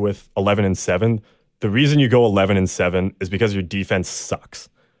issue with 11-7. The reason you go 11-7 is because your defense sucks.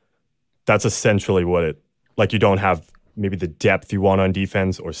 That's essentially what it, like, you don't have maybe the depth you want on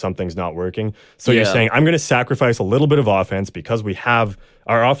defense, or something's not working. So you're saying, I'm going to sacrifice a little bit of offense because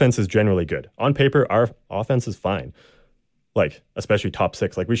our offense is generally good. On paper, our offense is fine. Like, especially top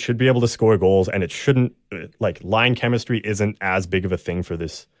six. Like, we should be able to score goals, and it shouldn't, like, line chemistry isn't as big of a thing for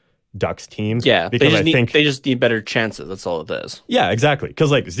this Ducks team. Yeah, because they just need better chances. That's all it is. Yeah, exactly.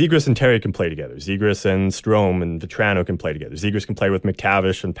 Because like Zegras and Terry can play together. Zegras and Strome and Vetrano can play together. Zegras can play with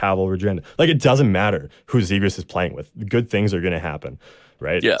McTavish and Pavel Regenda. Like, it doesn't matter who Zegras is playing with. Good things are going to happen,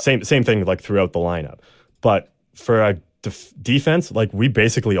 right? Yeah. Same thing like throughout the lineup. But for our defense, like, we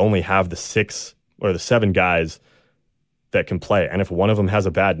basically only have the 6 or the 7 guys that can play. And if one of them has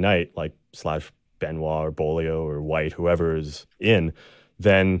a bad night, like / Benoit or Bolio or White, whoever is in,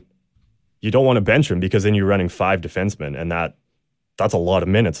 then you don't want to bench him, because then you're running 5 defensemen, and that's a lot of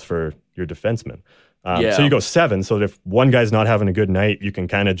minutes for your defenseman. So you go 7, so that if one guy's not having a good night, you can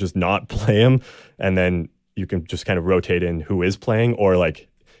kind of just not play him, and then you can just kind of rotate in who is playing, or like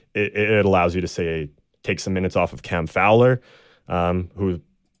it allows you to say take some minutes off of Cam Fowler, who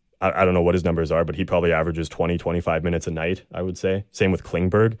I don't know what his numbers are, but he probably averages 20, 25 minutes a night, I would say. Same with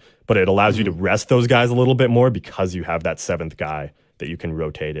Klingberg, but it allows you to rest those guys a little bit more because you have that 7th guy that you can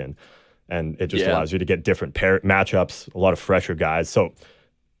rotate in. And it just allows you to get different matchups, a lot of fresher guys. So,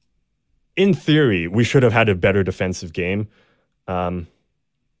 in theory, we should have had a better defensive game. I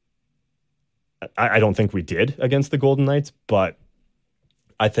don't think we did against the Golden Knights, but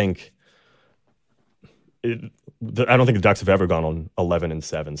I think I don't think the Ducks have ever gone on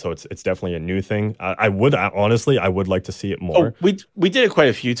 11-7. So it's definitely a new thing. I would like to see it more. Oh, we did it quite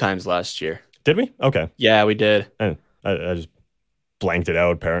a few times last year. Did we? Okay. Yeah, we did. And I just blanked it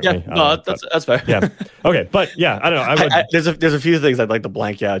out, apparently. Yeah, no, that's fair. Yeah. Okay, but yeah, I don't know. There's a few things I'd like to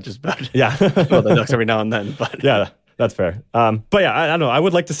blank out just about. Yeah. Well, the Ducks every now and then, but yeah, that's fair. But yeah, I don't know. I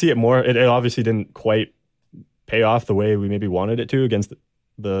would like to see it more. It obviously didn't quite pay off the way we maybe wanted it to against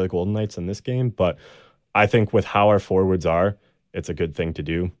the Golden Knights in this game, but I think with how our forwards are, it's a good thing to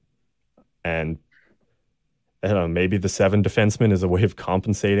do. And I don't know, maybe the 7 defensemen is a way of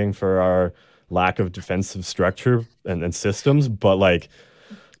compensating for our lack of defensive structure and systems, but like,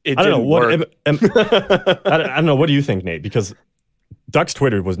 I don't know what I don't know. What do you think, Nate? Because Ducks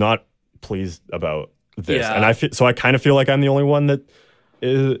Twitter was not pleased about this, and I kind of feel like I'm the only one that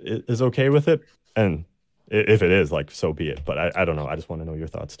is okay with it. And if it is, like, so be it. But I don't know. I just want to know your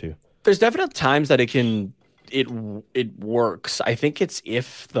thoughts too. There's definitely times that it works. I think it's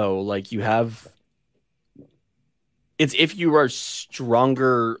if you are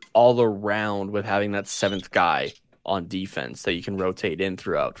stronger all around with having that 7th guy on defense that you can rotate in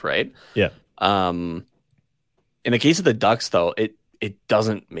throughout, right? Yeah. In the case of the Ducks, though, it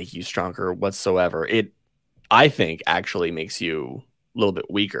doesn't make you stronger whatsoever. It, I think, actually makes you a little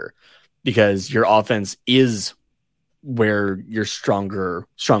bit weaker, because your offense is where your stronger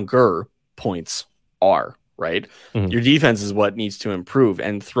points are, right? Mm-hmm. Your defense is what needs to improve,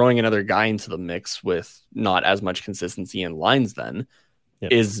 and throwing another guy into the mix with not as much consistency in lines then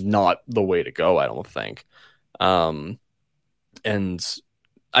is not the way to go, I don't think. And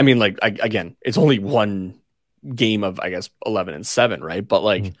I mean, like, again, it's only one game of, I guess, 11-7, right? But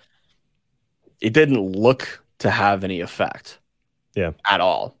like, it didn't look to have any effect at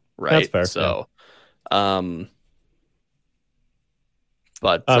all, right? That's fair. So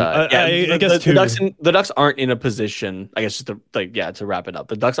but I guess the Ducks aren't in a position, I guess, just to wrap it up,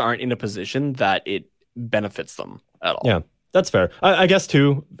 the Ducks aren't in a position that it benefits them at all. Yeah, that's fair. I guess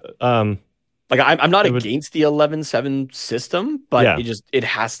too. Like, I'm not against the 11-7 system, but it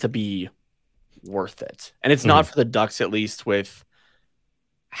has to be worth it. And it's not for the Ducks, at least with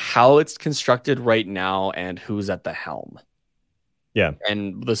how it's constructed right now and who's at the helm. Yeah.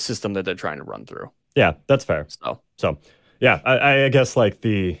 And the system that they're trying to run through. Yeah, that's fair. So yeah, I guess like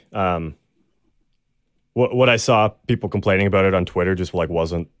the what I saw people complaining about it on Twitter just like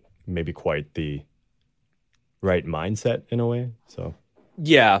wasn't maybe quite the right mindset in a way. So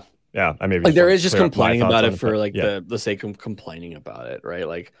yeah, I maybe like there just is just clear up my complaining thoughts about on it for but like yeah, the sake of complaining about it, right?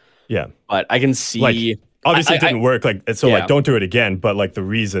 Like, yeah. but I can see Like, obviously, it didn't work. Like, so, yeah. like, don't do it again. But like, the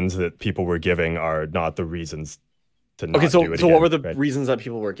reasons that people were giving are not the reasons to not Okay, so do it so again, what were the right? reasons that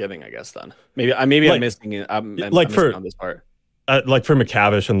people were giving? I guess then Like- I'm missing it. I'm missing on this part. Like for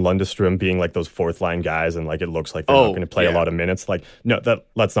McCavish and Lundestrom being like those fourth line guys, and like it looks like they're not going to play a lot of minutes. Like, no,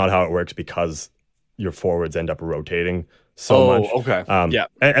 that's not how it works because your forwards end up rotating so much. Okay. Yeah.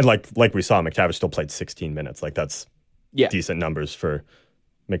 And like we saw, McTavish still played 16 minutes. Like that's decent numbers for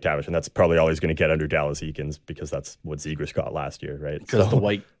McTavish, and that's probably all he's going to get under Dallas Eakins because that's what Zegras got last year, right? Because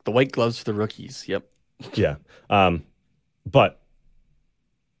the white gloves for the rookies. Yep. Yeah. But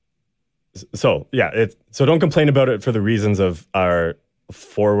so don't complain about it for the reasons of our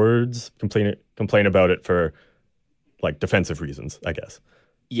forwards. Complain about it for like defensive reasons, I guess.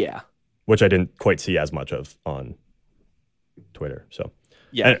 Yeah. Which I didn't quite see as much of on Twitter. So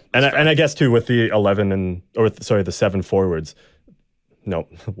yeah, and I guess too with the 11 the 7 forwards. No,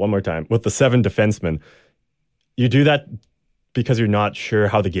 one more time with the 7 defensemen. You do that because you're not sure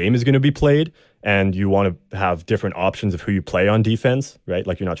how the game is going to be played, and you want to have different options of who you play on defense, right?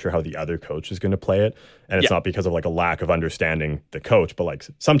 Like you're not sure how the other coach is going to play it, and it's not because of like a lack of understanding the coach, but like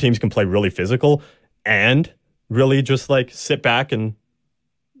some teams can play really physical and really just like sit back and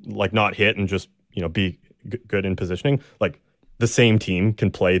like not hit and just be good in positioning. Like the same team can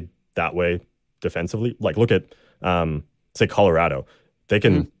play that way defensively. Like look at say Colorado. They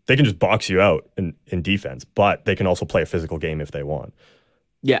can just box you out in defense, but they can also play a physical game if they want.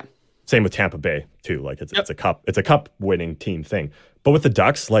 Yeah. Same with Tampa Bay too. Like it's a cup winning team thing. But with the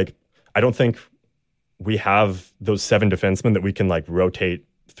Ducks, like I don't think we have those 7 defensemen that we can like rotate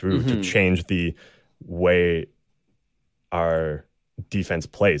through to change the way our defense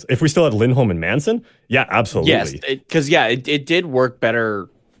plays. If we still had Lindholm and Manson, yeah, absolutely. Yes, because it did work better.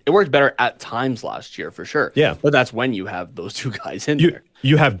 It worked better at times last year for sure. Yeah, but that's when you have those 2 guys in there.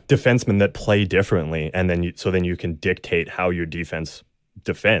 You have defensemen that play differently, and then you can dictate how your defense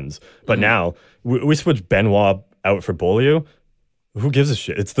defends. But now we switch Benoit out for Beaulieu. Who gives a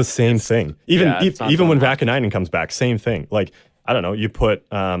shit? It's the same thing. Even when Vakanainen comes back, same thing. Like I don't know. You put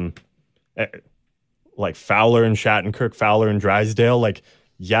like Fowler and Shattenkirk, Fowler and Drysdale. Like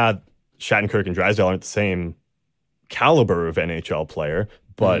Shattenkirk and Drysdale aren't the same caliber of NHL player,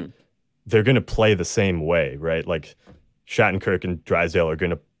 but they're going to play the same way, right? Like Shattenkirk and Drysdale are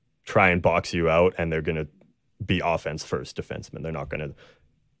going to try and box you out, and they're going to be offense first defensemen. They're not going to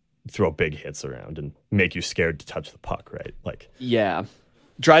throw big hits around and make you scared to touch the puck, right? Like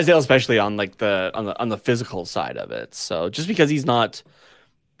Drysdale, especially on like on the physical side of it. So just because he's not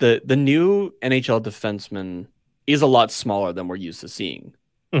the new NHL defenseman is a lot smaller than we're used to seeing,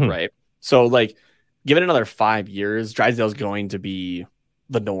 right? So like, give it another 5 years, Drysdale's going to be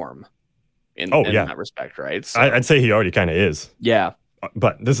the norm in that respect, right? So, I'd say he already kind of is. Yeah.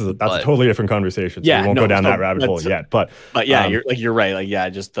 But that's a totally different conversation. So we won't go down that rabbit hole yet. But yeah, you're right. Like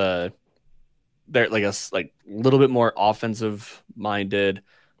just they're like a little bit more offensive minded,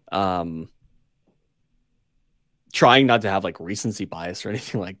 trying not to have like recency bias or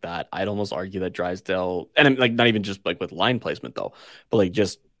anything like that. I'd almost argue that Drysdale, and like not even just like with line placement though, but like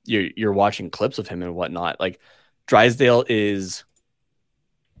just you're watching clips of him and whatnot. Like Drysdale is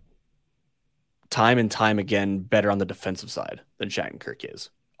time and time again better on the defensive side than Shattenkirk is.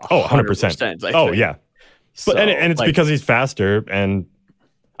 100%. Oh, yeah. But and it's like, because he's faster, and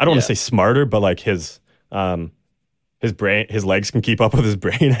I don't want to say smarter, but like his brain, his legs can keep up with his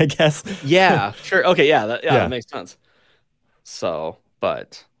brain, I guess. Yeah, sure. Okay, that makes sense. So,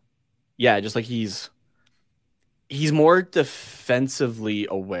 but yeah, just like he's more defensively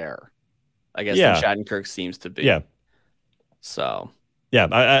aware, I guess, than Shattenkirk seems to be. Yeah. So yeah,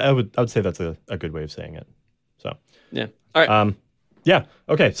 I would say that's a good way of saying it. So yeah. All right. Yeah.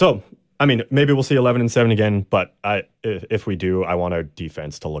 Okay. So I mean, maybe we'll see 11 and 7 again, but if we do, I want our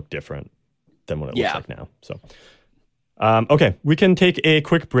defense to look different than what it looks like now. So okay, we can take a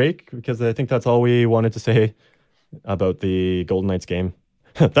quick break because I think that's all we wanted to say about the Golden Knights game.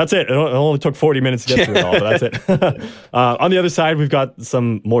 That's it. It only took 40 minutes to get through it all, but that's it. On the other side, we've got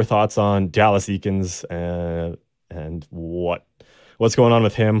some more thoughts on Dallas Eakins and what's going on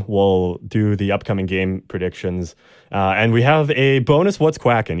with him. We'll do the upcoming game predictions. And we have a bonus What's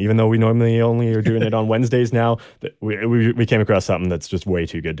Quacking, even though we normally only are doing it on Wednesdays now. We came across something that's just way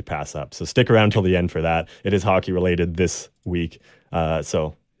too good to pass up. So stick around till the end for that. It is hockey related this week.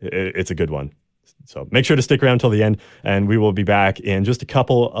 So it's a good one. So make sure to stick around till the end, and we will be back in just a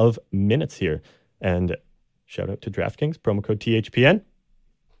couple of minutes here. And shout out to DraftKings, promo code THPN.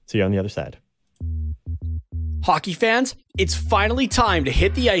 See you on the other side. Hockey fans, it's finally time to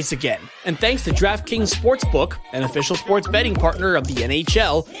hit the ice again. And thanks to DraftKings Sportsbook, an official sports betting partner of the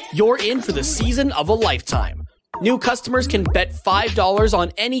NHL, you're in for the season of a lifetime. New customers can bet $5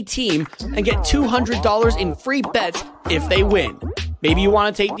 on any team and get $200 in free bets if they win. Maybe you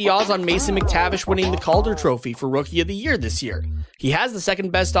want to take the odds on Mason McTavish winning the Calder Trophy for Rookie of the Year this year. He has the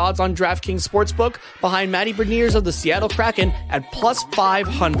second best odds on DraftKings Sportsbook behind Matty Beniers of the Seattle Kraken at plus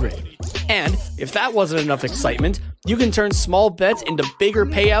 500. And if that wasn't enough excitement, you can turn small bets into bigger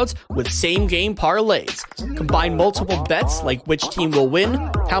payouts with same-game parlays. Combine multiple bets like which team will win,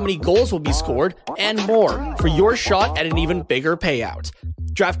 how many goals will be scored, and more for your shot at an even bigger payout.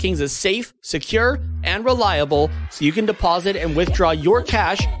 DraftKings is safe, secure, and reliable, so you can deposit and withdraw your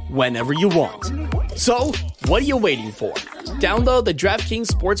cash whenever you want. So, what are you waiting for? Download the DraftKings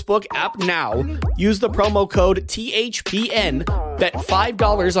Sportsbook app now, use the promo code THPN, bet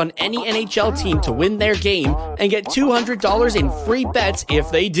 $5 on any NHL team to win their game, and get $200 in free bets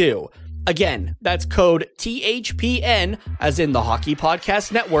if they do. Again, that's code THPN, as in the Hockey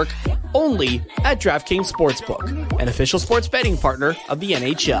Podcast Network, only at DraftKings Sportsbook, an official sports betting partner of the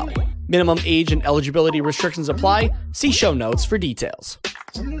NHL. Minimum age and eligibility restrictions apply. See show notes for details.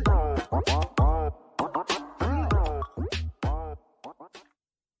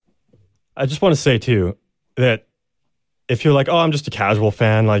 I just want to say too that if you're like, oh, I'm just a casual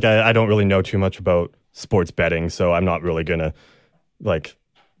fan, like I don't really know too much about sports betting, so I'm not really gonna like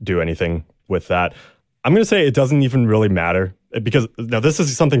do anything with that. I'm gonna say it doesn't even really matter, because now this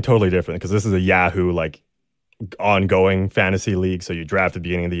is something totally different, because this is a Yahoo like ongoing fantasy league, so you draft at the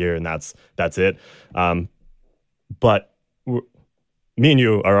beginning of the year and that's it. But me and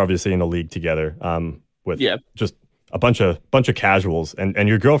you are obviously in a league together with just a bunch of casuals, and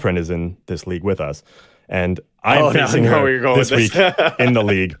your girlfriend is in this league with us, and I'm facing her this week in the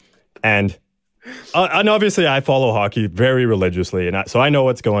league, and obviously I follow hockey very religiously, and so I know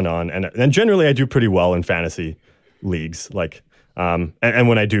what's going on, and generally I do pretty well in fantasy leagues, like and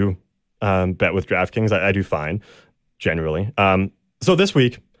when I do bet with DraftKings, I do fine generally. So this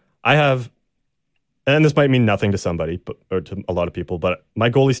week I have, and this might mean nothing to somebody, or to a lot of people, but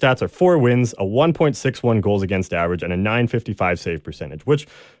my goalie stats are 4 wins, a 1.61 goals against average, and a 955 save percentage.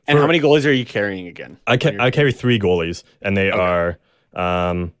 And how many goalies are you carrying again? I carry 3 goalies, and they are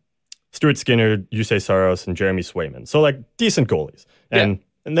Stuart Skinner, Yusei Saros, and Jeremy Swayman. So like decent goalies, and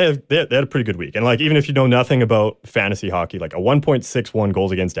they had a pretty good week. And like even if you know nothing about fantasy hockey, like a 1.61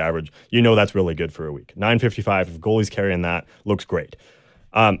 goals against average, you know that's really good for a week. 955, if goalies carrying that, looks great.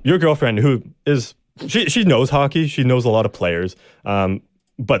 Your girlfriend, who is she knows hockey, she knows a lot of players,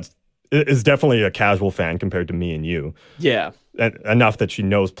 but is definitely a casual fan compared to me and you. Yeah. Enough that she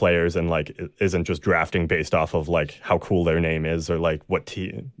knows players and like isn't just drafting based off of like how cool their name is, or like what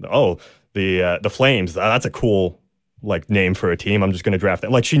team. Oh, the Flames. That's a cool like name for a team. I'm just going to draft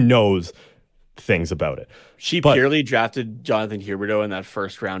them. Like she knows things about it. She purely drafted Jonathan Huberdeau in that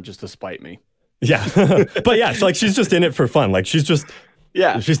first round just to spite me. Yeah, but yeah, so like she's just in it for fun. Like she's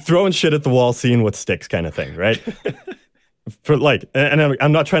throwing shit at the wall, seeing what sticks, kind of thing, right? For like, and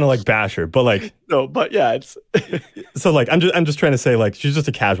I'm not trying to like bash her, but like no, but yeah, it's so like I'm just trying to say like she's just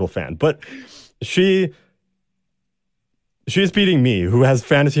a casual fan, but she's beating me, who has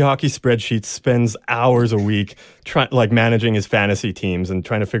fantasy hockey spreadsheets, spends hours a week managing his fantasy teams and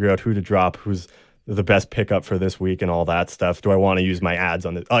trying to figure out who to drop, who's the best pickup for this week and all that stuff. Do I want to use my ads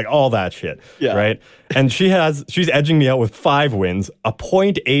on it? Like all that shit. Yeah. Right. And she's edging me out with 5 wins, a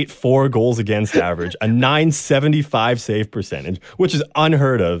 0.84 goals against average, a 975 save percentage, which is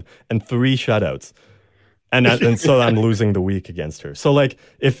unheard of, and 3 shutouts. And so I'm losing the week against her. So like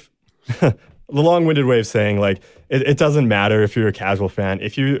if the long-winded way of saying like, it doesn't matter if you're a casual fan,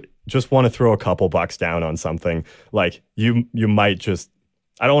 if you just want to throw a couple bucks down on something, like you might just,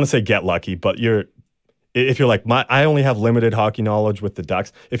 I don't want to say get lucky, but if you're like, I only have limited hockey knowledge with the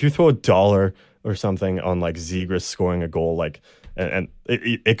Ducks. If you throw $1 or something on like Zegras scoring a goal, like, and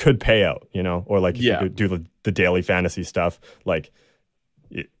it could pay out, you know, or like if you could do the daily fantasy stuff, like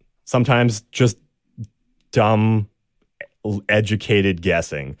sometimes just dumb, educated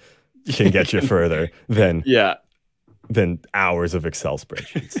guessing can get you further than hours of Excel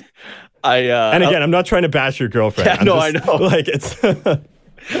spreadsheets. And again, I'm not trying to bash your girlfriend. Yeah, I know. Like it's.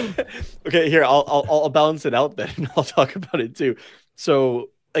 Okay, here I'll balance it out then, and I'll talk about it too. So,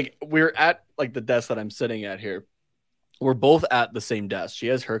 like, we're at like the desk that I'm sitting at here. We're both at the same desk. She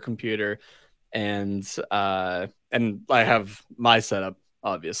has her computer, and I have my setup,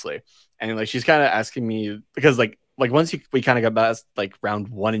 obviously. And like, she's kind of asking me because like once we kind of got past like round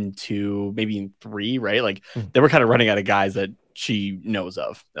 1 and 2, maybe in 3, right? Like they were kind of running out of guys that she knows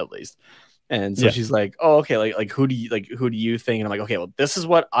of at least. And so she's like, oh, okay, like who do you think? And I'm like, okay, well, this is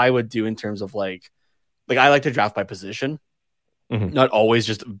what I would do in terms of like I like to draft by position, not always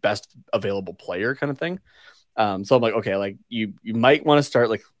just best available player kind of thing. So I'm like, okay, like you might want to start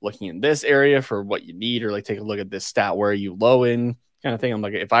like looking in this area for what you need, or like take a look at this stat, where are you low in kind of thing. I'm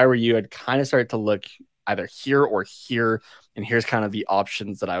like, if I were you, I'd kind of start to look either here or here, and here's kind of the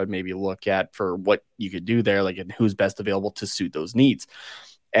options that I would maybe look at for what you could do there, like, and who's best available to suit those needs.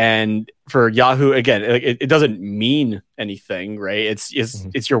 And for Yahoo, again, it doesn't mean anything, right?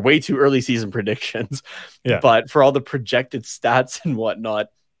 It's your way too early season predictions. Yeah. But for all the projected stats and whatnot,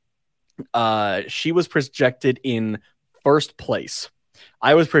 she was projected in first place.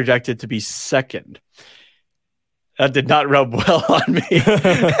 I was projected to be second. That did not rub well on me.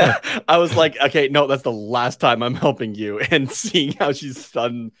 I was like, okay, no, that's the last time I'm helping you. And seeing how she's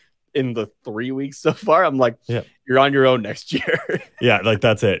done in the 3 weeks so far, I'm like, you're on your own next year. Yeah, like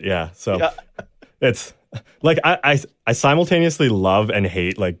that's it. Yeah. So it's like I simultaneously love and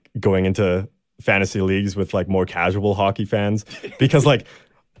hate like going into fantasy leagues with like more casual hockey fans, because like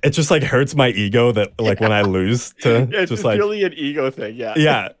it just like hurts my ego that like when I lose to it's just like really an ego thing.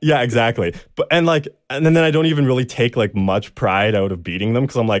 Yeah, exactly. But and then I don't even really take like much pride out of beating them,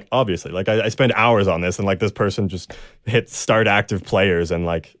 because I'm like, obviously, like I spend hours on this, and like this person just hit start active players and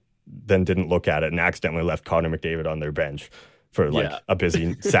like then didn't look at it and accidentally left Connor McDavid on their bench for like a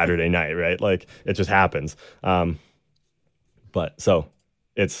busy Saturday night, right? Like it just happens. But so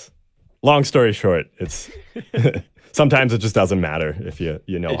it's long story short, it's sometimes it just doesn't matter if you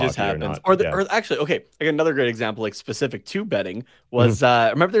know it just happens. Or not. Or actually, okay, like another great example, like specific to betting, was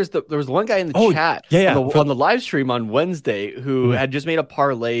remember there was one guy in the chat on the live stream on Wednesday who had just made a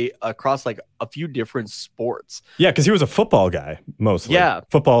parlay across like a few different sports. Yeah, because he was a football guy mostly. Yeah,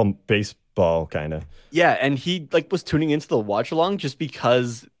 football, baseball, kind of. Yeah, and he like was tuning into the watch along just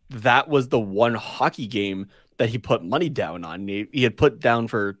because that was the one hockey game that he put money down on. He had put down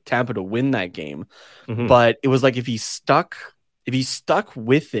for Tampa to win that game, but it was like if he stuck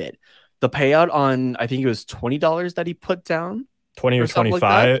with it, the payout on, I think it was $20 that he put down, 20 or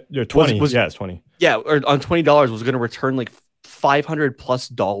 25 or 20. It's 20. Yeah, or on $20 was going to return like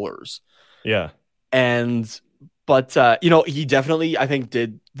 $500+. Yeah, but he definitely, I think,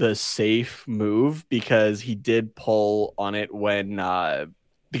 did the safe move, because he did pull on it when the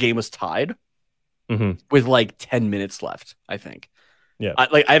game was tied. With like 10 minutes left, I think. Yeah,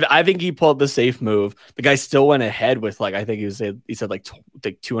 I think he pulled the safe move. The guy still went ahead with like, I think he said like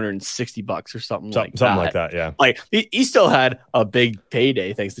 $260 or something like that. Yeah, like he still had a big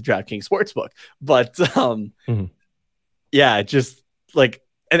payday thanks to DraftKings Sportsbook. But yeah, just like,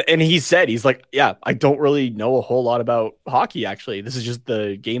 and he said, he's like, yeah, I don't really know a whole lot about hockey. Actually, this is just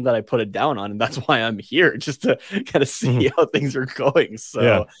the game that I put it down on, and that's why I'm here, just to kind of see how things are going.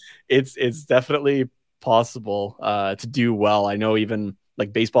 So it's definitely possible to do well. I know even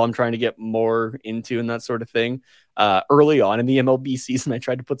like baseball, I'm trying to get more into and that sort of thing. Early on in the MLB season, I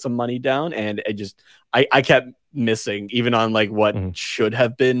tried to put some money down, and I kept missing, even on like what should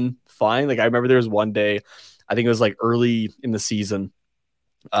have been fine. Like I remember there was one day, I think it was like early in the season.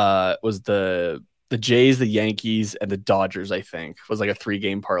 Was the Jays, the Yankees, and the Dodgers, I think, was like a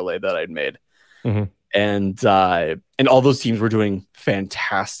 3-game parlay that I'd made. And all those teams were doing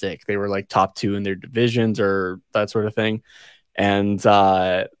fantastic. They were like top 2 in their divisions or that sort of thing. And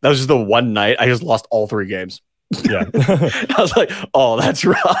that was just the one night I just lost all 3 games. Yeah. I was like, oh, that's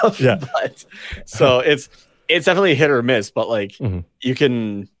rough. Yeah. But, so it's definitely a hit or miss, but like you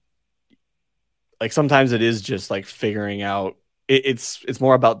can, like, sometimes it is just like figuring out. It's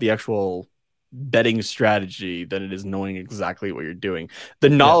more about the actual betting strategy than it is knowing exactly what you're doing. The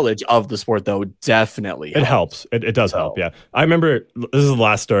knowledge of the sport, though, definitely helps. It does help. Yeah, I remember, this is the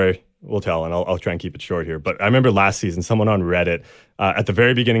last story we'll tell, and I'll try and keep it short here. But I remember last season, someone on Reddit at the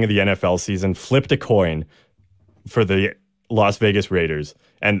very beginning of the NFL season flipped a coin for the Las Vegas Raiders,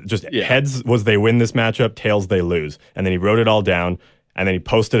 and just heads was they win this matchup, tails they lose, and then he wrote it all down, and then he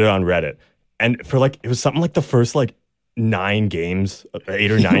posted it on Reddit, and for like, it was something like the first like 9 games,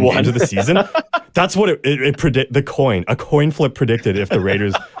 8 or 9 games of the season. That's what it predict. A coin flip predicted if the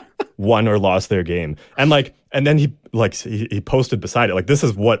Raiders won or lost their game. And then he posted beside it, like, this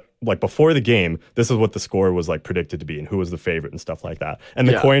is what, like, before the game, this is what the score was like predicted to be and who was the favorite and stuff like that. And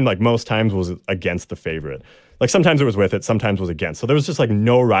the coin, like, most times was against the favorite. Like, sometimes it was with it, sometimes was against. So there was just like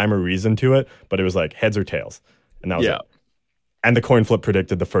no rhyme or reason to it, but it was like heads or tails. And that was it. And the coin flip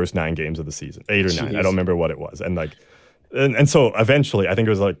predicted the first 9 games of the season, 8 or 9. I don't remember what it was. And like, and so eventually, I think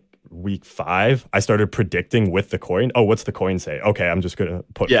it was like week 5, I started predicting with the coin. Oh, what's the coin say? Okay, I'm just going to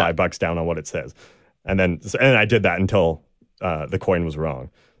put $5 down on what it says. And I did that until the coin was wrong.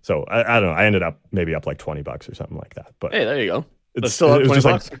 So I don't know. I ended up maybe up like $20 or something like that. But hey, there you go. That's it's still up it was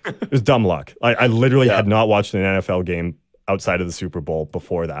 $20. just like it was dumb luck. I literally had not watched an NFL game outside of the Super Bowl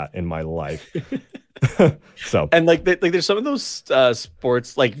before that in my life. So and like there's some of those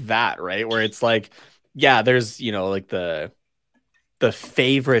sports like that, right? Where it's like, yeah, there's like the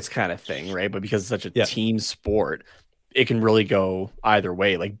favorites kind of thing, right? But because it's such a team sport, it can really go either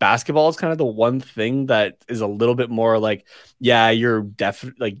way. Like basketball is kind of the one thing that is a little bit more like, yeah, you're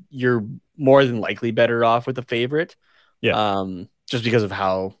you're more than likely better off with a favorite. Yeah. Just because of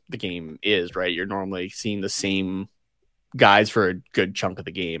how the game is, right? You're normally seeing the same guys for a good chunk of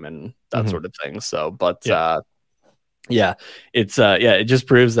the game and that sort of thing. So, but it's it just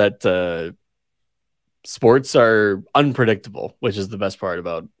proves that sports are unpredictable, which is the best part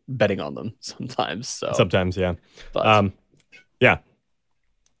about betting on them sometimes. So sometimes, yeah. But,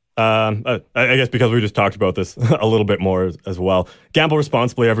 I guess because we just talked about this a little bit more as well. Gamble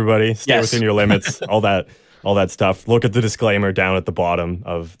responsibly, everybody. Stay within your limits. all that stuff. Look at the disclaimer down at the bottom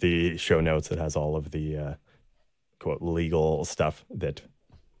of the show notes. It has all of the quote legal stuff that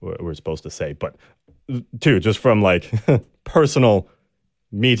we're supposed to say. But too, just from like personal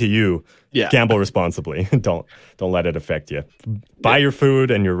me to you, gamble responsibly. Don't let it affect you. Buy your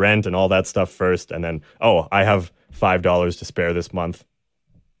food and your rent and all that stuff first, and then I have $5 to spare this month.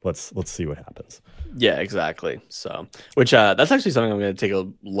 Let's see what happens. Yeah, exactly. So, which that's actually something I'm going to take a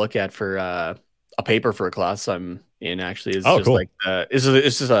look at for a paper for a class I'm in. Actually, is just cool. Like it's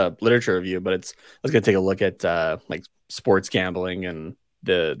just a literature review, but I was going to take a look at like sports gambling and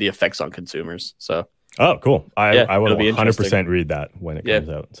the effects on consumers. So. Oh, cool. I will 100% read that when it comes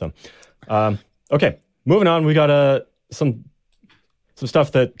out. So, okay, moving on. We got some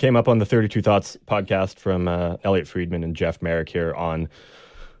stuff that came up on the 32 Thoughts podcast from Elliot Friedman and Jeff Merrick here on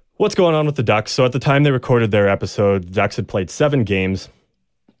what's going on with the Ducks. So at the time they recorded their episode, the Ducks had played 7 games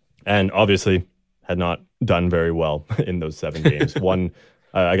and obviously had not done very well in those 7 games. One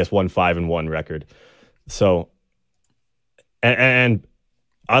 5-1 record. So, and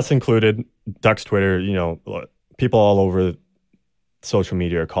us included, Ducks Twitter, people all over social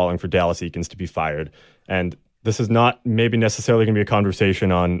media are calling for Dallas Eakins to be fired. And this is not maybe necessarily going to be a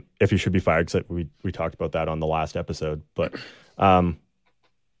conversation on if he should be fired, because we talked about that on the last episode. But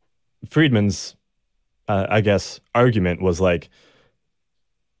Friedman's, argument was like,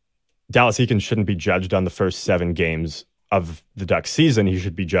 Dallas Eakins shouldn't be judged on the first 7 games of the Ducks season. He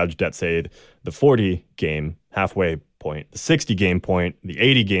should be judged at, say, the 40-game halfway point, the 60-game point, the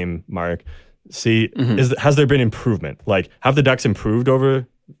 80-game mark. See, has there been improvement? Like, have the Ducks improved over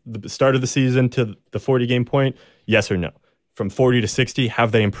the start of the season to the 40-game point? Yes or no? From 40 to 60,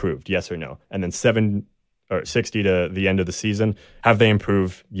 have they improved? Yes or no? And then 60 to the end of the season, have they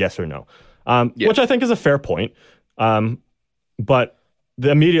improved? Yes or no? Which I think is a fair point. But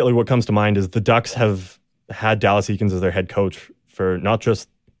immediately what comes to mind is the Ducks have had Dallas Eakins as their head coach for not just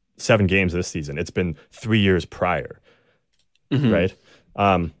 7 games this season. It's been 3 years prior, right?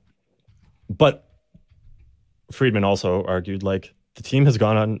 But Friedman also argued like the team has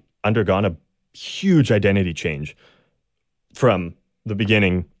undergone a huge identity change from the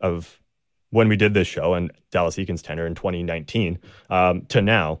beginning of when we did this show and Dallas Eakins' tenure in 2019 to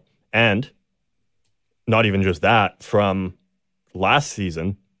now. And not even just that, from last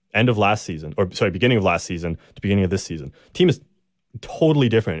season, beginning of last season to beginning of this season. Team is totally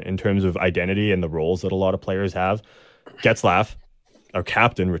different in terms of identity and the roles that a lot of players have. Getzlaf, our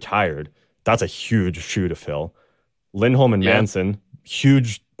captain, retired. That's a huge shoe to fill. Lindholm and Manson,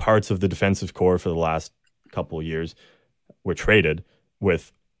 huge parts of the defensive core for the last couple of years, were traded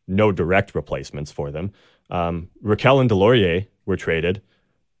with no direct replacements for them. Raquel and Delorier were traded.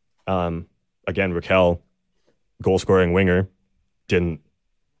 Again, Raquel, goal-scoring winger, didn't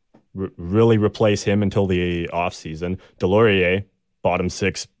really replace him until the offseason. Delorier, bottom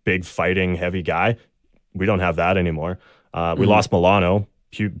 6, big fighting, heavy guy. We don't have that anymore. We lost Milano,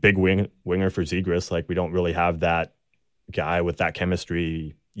 big winger for Zegras. Like, we don't really have that guy with that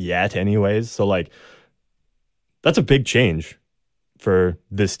chemistry yet anyways. So, like, that's a big change for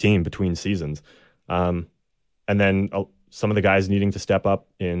this team between seasons. And then some of the guys needing to step up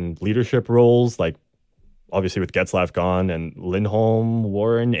in leadership roles, like obviously with Getzlaf gone and Lindholm,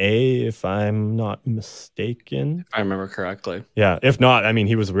 Warren A, if I'm not mistaken. I remember correctly. Yeah. If not, I mean,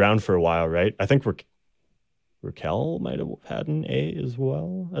 he was around for a while, right? I think Raquel might have had an A as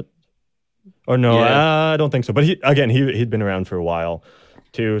well. I don't think so. But he'd been around for a while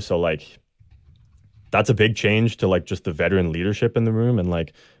too. So like, that's a big change to like just the veteran leadership in the room. And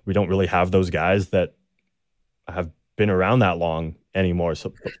like, we don't really have those guys that have been around that long anymore.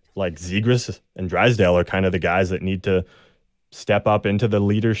 So like Zegras and Drysdale are kind of the guys that need to step up into the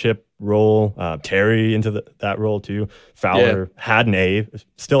leadership role. Terry into that role too. Fowler had an A,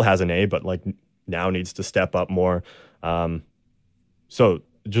 still has an A, but like now needs to step up more. So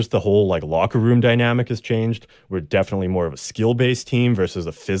just the whole like locker room dynamic has changed. We're definitely more of a skill-based team versus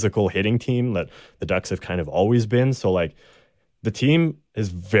a physical hitting team that the Ducks have kind of always been. So like the team is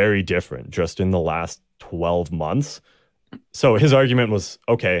very different just in the last 12 months. So his argument was,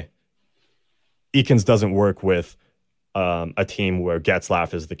 okay, Eakins doesn't work with a team where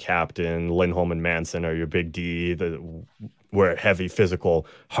Getzlaf is the captain, Lindholm and Manson are your big D, we're a heavy, physical,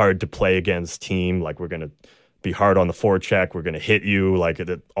 hard to play against team. Like we're going to be hard on the forecheck, we're going to hit you, like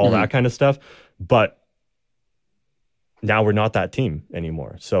all that kind of stuff. But now we're not that team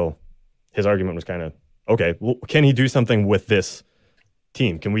anymore. So his argument was kind of, okay, well, can he do something with this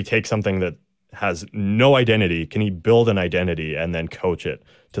team? Can we take something that has no identity? Can he build an identity and then coach it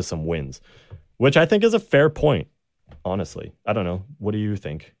to some wins? Which I think is a fair point, honestly. I don't know. What do you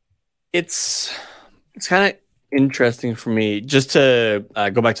think? It's kind of interesting for me just to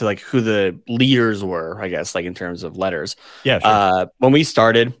go back to like who the leaders were, I guess, like in terms of letters. Yeah, sure. When we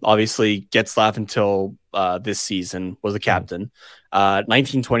started, obviously Getzlaf until this season was the captain.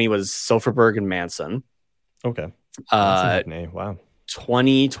 1920 was Silfverberg and Manson. Okay. Wow.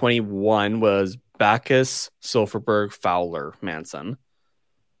 2021 was Backus, Silfverberg, Fowler, Manson.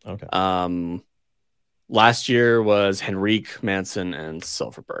 Okay. Last year was Henrique, Manson, and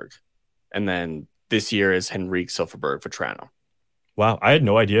Silfverberg. And then this year is Henrique, Silfverberg, Vetrano. Wow, I had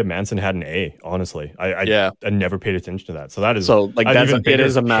no idea Manson had an A, honestly. I never paid attention to that. So that is like it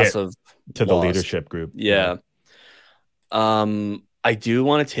is a massive to the leadership group. Yeah. I do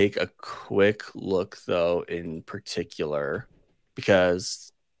want to take a quick look though in particular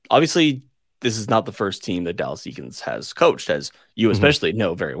because obviously this is not the first team that Dallas Eakins has coached, as you especially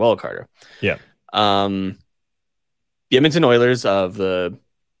know very well, Carter. Yeah. The Edmonton Oilers of the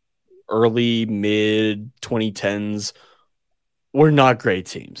early mid 2010s were not great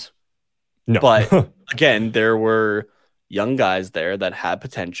teams. No. But again, there were young guys there that had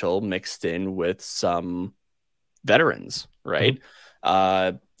potential mixed in with some veterans, right?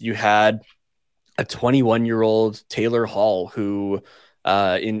 You had a 21-year-old Taylor Hall who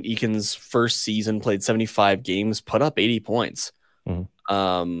in Eakins' first season played 75 games, put up 80 points.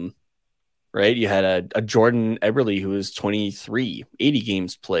 Right? You had a Jordan Eberle who was 23, 80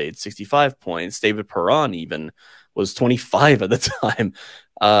 games played, 65 points. David Perron even was 25 at the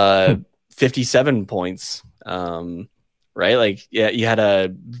time, 57 points. Right? Like, yeah, you had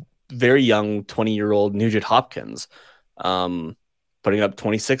a very young 20-year-old Nugent Hopkins putting up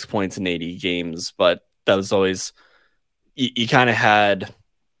 26 points in 80 games, but that was always, you kind of had,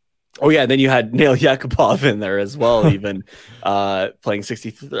 then you had Nail Yakupov in there as well, even playing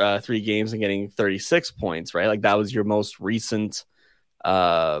 63 games and getting 36 points, right? Like that was your most recent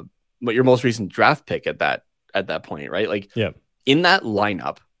draft pick at that point, right? Like in that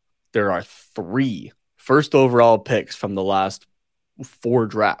lineup, there are 3 first overall picks from the last 4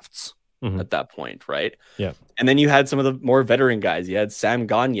 drafts at that point, right? Yeah. And then you had some of the more veteran guys. You had Sam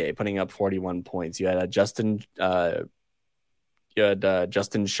Gagner putting up 41 points. You had Justin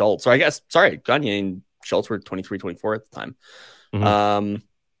Schultz. Or Gagner and Schultz were 23, 24 at the time.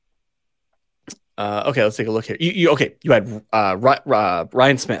 Okay, let's take a look here. You had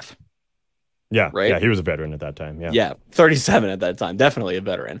Ryan Smith. Yeah, right. Yeah, he was a veteran at that time. Yeah, 37 at that time, definitely a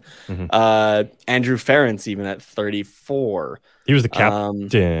veteran. Andrew Ferentz even at 34. He was the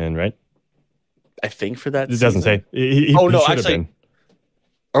captain, right? I think for that. It doesn't say. He actually,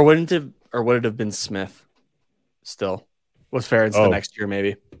 or would it have been Smith? Still, was Ferentz the next year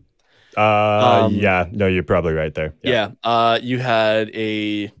maybe? Yeah, no, you're probably right there. Yeah. You had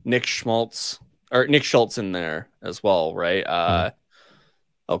a Nick Schultz in there as well, right?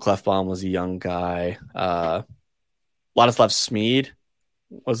 Clefbaum was a young guy. Ladislav Smeed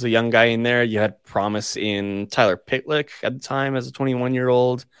was a young guy in there. You had promise in Tyler Pitlick at the time as a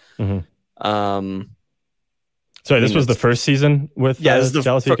 21-year-old. Sorry, this was the first season with Dallas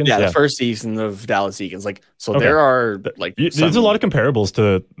Eakins? The first season of Dallas Eakins. Like, so there are like there's a lot of comparables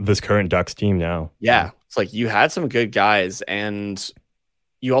to this current Ducks team now. Yeah, it's like you had some good guys, and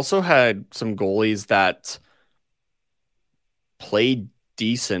you also had some goalies that played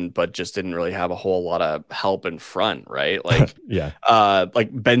decent, but just didn't really have a whole lot of help in front, right? Like, like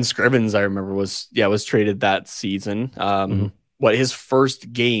Ben Scrivens, I remember was traded that season. His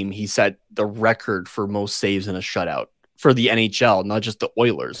first game, he set the record for most saves in a shutout for the NHL, not just the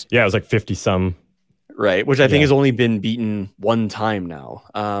Oilers. Yeah, it was like 50 some. Right, which I think has only been beaten one time now.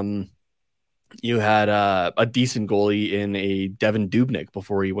 You had a decent goalie in a Devin Dubnyk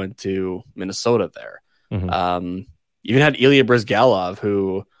before he went to Minnesota there. even had Ilya Brizgalov,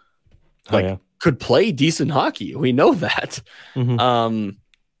 who could play decent hockey. We know that. And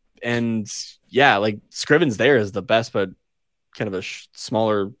yeah, like Scriven's there is the best, but kind of a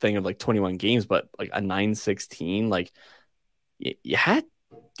smaller thing of like 21 games, but like a 9-16, like you had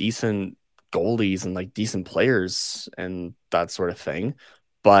decent goalies and like decent players and that sort of thing,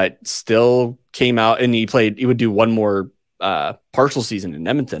 but still came out and he would do one more partial season in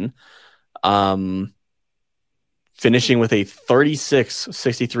Edmonton, finishing with a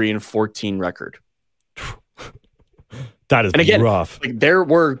 36-63-14 record. That is rough. Like there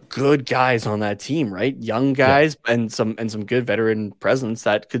were good guys on that team, right? Young guys and some good veteran presence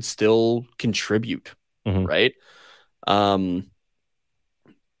that could still contribute, right? Put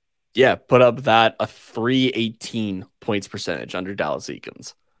up that a 318 points percentage under Dallas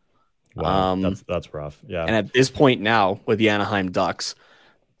Eakins. Wow, that's rough. Yeah. And at this point now with the Anaheim Ducks,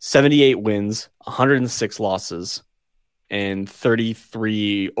 78 wins, 106 losses, and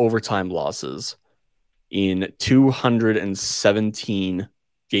 33 overtime losses in 217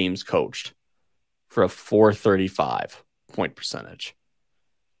 games coached for a 435 point percentage.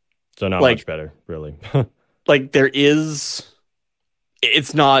 So not much better, really. Like it's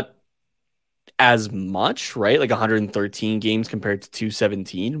not as much, right? Like 113 games compared to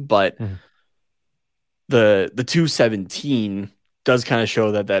 217, but the 217 does kind of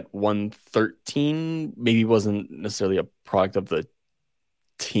show that 113 maybe wasn't necessarily a product of the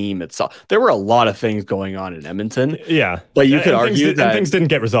team itself. There were a lot of things going on in Edmonton. Yeah. But you could argue that things didn't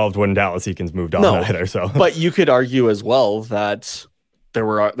get resolved when Dallas Eakins moved on either. So but you could argue as well that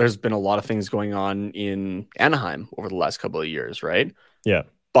there's been a lot of things going on in Anaheim over the last couple of years, right? Yeah.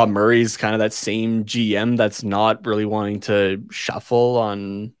 Bob Murray's kind of that same GM that's not really wanting to shuffle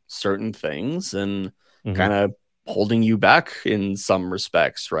on certain things and kind of holding you back in some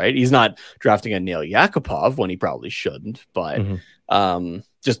respects, right? He's not drafting a Nail Yakupov when he probably shouldn't, but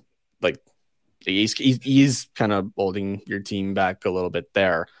just like he's kind of holding your team back a little bit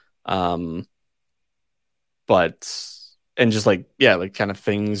there. But and just like kind of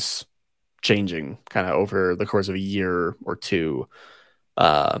things changing kind of over the course of a year or two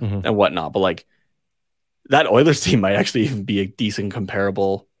and whatnot. But like that Oilers team might actually even be a decent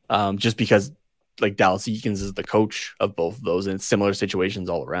comparable just because like Dallas Eakins is the coach of both of those and it's similar situations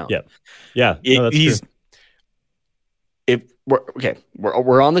all around. Yeah. That's true. If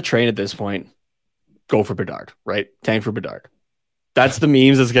we're on the train at this point, go for Bedard, right? Tank for Bedard. That's the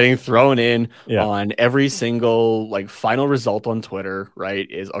memes that's getting thrown in on every single like final result on Twitter, right?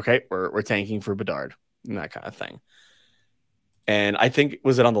 Is okay, we're tanking for Bedard and that kind of thing. And I think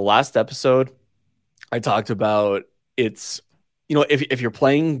was it on the last episode I talked about it's if you're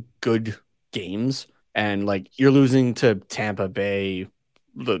playing good games and like you're losing to Tampa Bay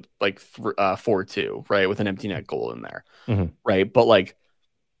 4-2, right, with an empty net goal in there, right? But like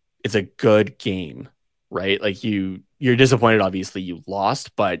it's a good game, right? Like you're disappointed, obviously you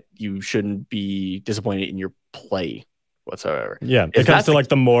lost, but you shouldn't be disappointed in your play whatsoever. Yeah, it comes to like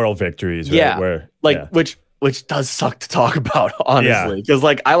the moral victories, right? Yeah, where which does suck to talk about, honestly, because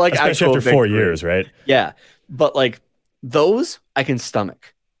like I like especially after 4 years, right? Yeah, but like those I can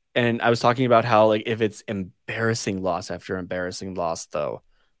stomach. And I was talking about how like if it's embarrassing loss after embarrassing loss, though,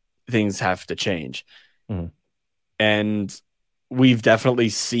 things have to change. And we've definitely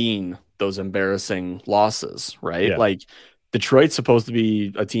seen those embarrassing losses, right? Like Detroit's supposed to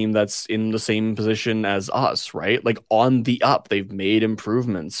be a team that's in the same position as us, right? Like on the up, they've made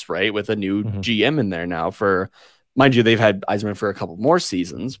improvements, right? With a new GM in there now for, mind you, they've had Yzerman for a couple more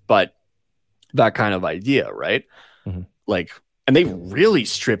seasons, but that kind of idea, right? Like, and they really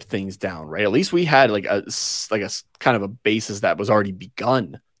stripped things down, right? At least we had like a kind of a basis that was already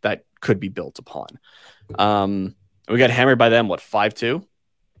begun that could be built upon. We got hammered by them, 5-2?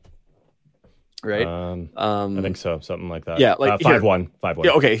 Right? I think so. Something like that. Yeah, like 5-1. 5-1.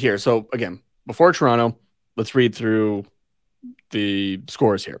 Yeah, okay, here. So again, before Toronto, let's read through the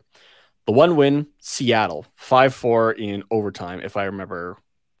scores here. The one win, Seattle, 5-4 in overtime, if I remember.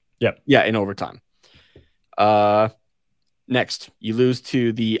 Yeah, in overtime. Next, you lose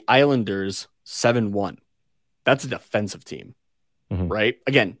to the Islanders 7-1. That's a defensive team, right?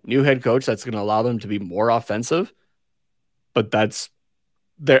 Again, new head coach. That's going to allow them to be more offensive, but that's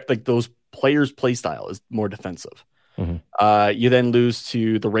like those players' play style is more defensive. You then lose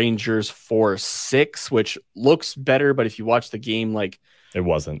to the Rangers 4-6, which looks better, but if you watch the game, like it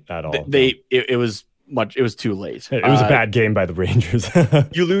wasn't at all. It was much. It was too late. It was a bad game by the Rangers.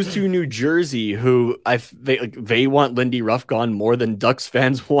 You lose to New Jersey, who they want Lindy Ruff gone more than Ducks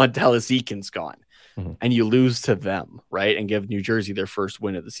fans want Dallas Eakins gone, and you lose to them, right? And give New Jersey their first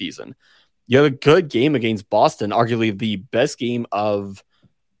win of the season. You have a good game against Boston, arguably the best game of,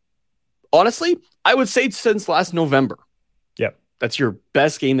 honestly, I would say since last November. Yep. That's your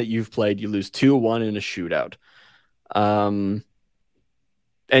best game that you've played. You lose 2-1 in a shootout. And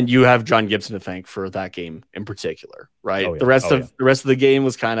you have John Gibson to thank for that game in particular, right? Oh, yeah. The rest of the game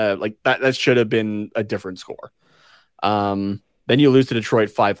was kind of like that should have been a different score. Then you lose to Detroit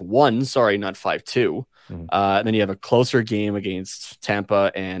 5-1, sorry, not 5-2. Mm-hmm. And then you have a closer game against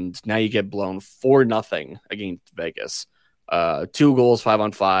Tampa, and now you get blown 4-0 against Vegas. 2 goals,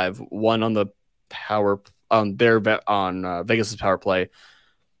 5-on-5, one on the power on Vegas's power play,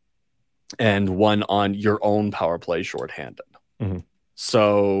 and one on your own power play shorthanded. Mm-hmm.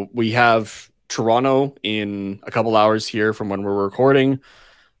 So we have Toronto in a couple hours here from when we're recording.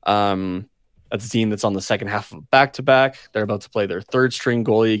 That's a team that's on the second half of a back-to-back. They're about to play their third-string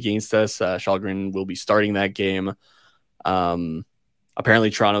goalie against us. Shalgren will be starting that game. Apparently,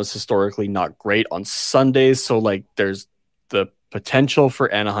 Toronto's historically not great on Sundays, so like there's the potential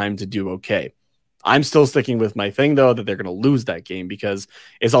for Anaheim to do okay. I'm still sticking with my thing, though, that they're going to lose that game because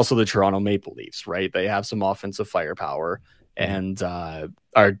it's also the Toronto Maple Leafs, right? They have some offensive firepower, and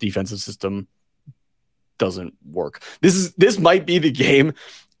our defensive system doesn't work. This might be the game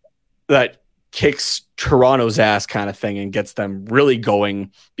that kicks Toronto's ass kind of thing and gets them really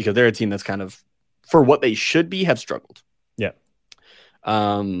going because they're a team that's kind of, for what they should be, have struggled. Yeah.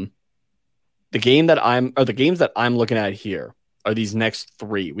 The games that I'm looking at here are these next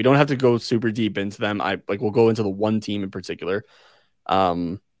 3. We don't have to go super deep into them. We'll go into the one team in particular.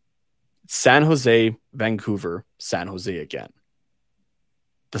 San Jose, Vancouver, San Jose again.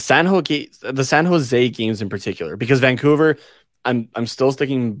 The San Jose games in particular, because Vancouver, I'm still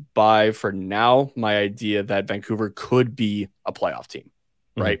sticking by for now my idea that Vancouver could be a playoff team,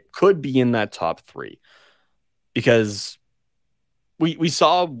 right? Mm-hmm. Could be in that top 3, because we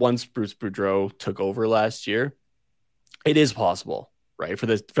saw once Bruce Boudreau took over last year, it is possible, right, for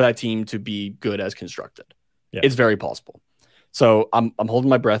that team to be good as constructed. Yeah. It's very possible. So I'm holding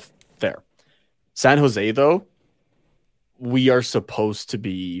my breath there. San Jose, though, we are supposed to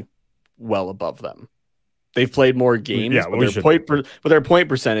be well above them. They've played more games, but their point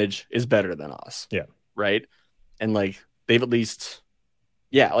percentage is better than us. Yeah. Right. And like they've at least,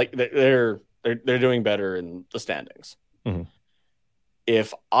 they're doing better in the standings. Mm-hmm.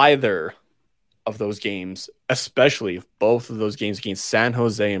 If either of those games, especially if both of those games against San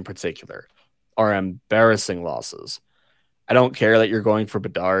Jose in particular, are embarrassing losses, I don't care that you're going for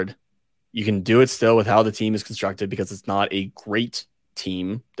Bedard. You can do it still with how the team is constructed because it's not a great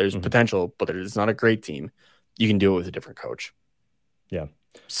team. There's potential, but it's not a great team. You can do it with a different coach. Yeah.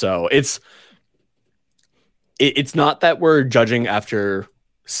 So it's not that we're judging after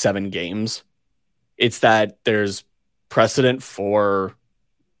 7 games. It's that there's precedent for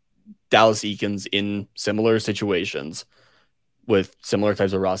Dallas Eakins in similar situations with similar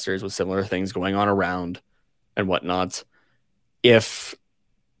types of rosters, with similar things going on around and whatnot. If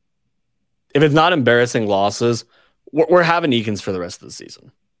it's not embarrassing losses, we're having Eakins for the rest of the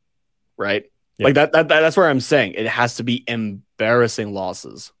season, right? Yeah. Like that's where I'm saying it has to be embarrassing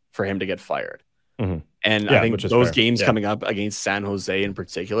losses for him to get fired. Mm-hmm. And I think those games coming up against San Jose in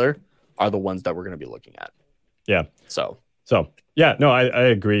particular are the ones that we're going to be looking at. Yeah. So yeah, no, I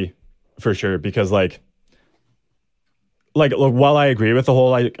agree for sure, because like look, while I agree with the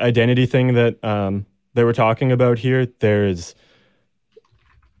whole identity thing that they were talking about here,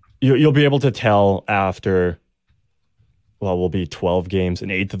 you'll be able to tell after, we'll be 12 games, an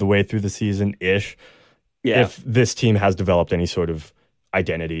eighth of the way through the season-ish, if this team has developed any sort of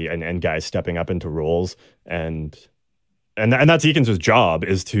identity and guys stepping up into roles. And that's Eakins' job,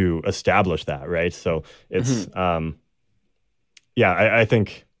 is to establish that, right? So it's, I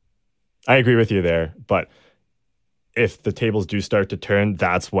think I agree with you there. But if the tables do start to turn,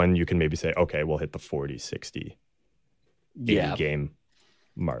 that's when you can maybe say, okay, we'll hit the 40, 60, 80 game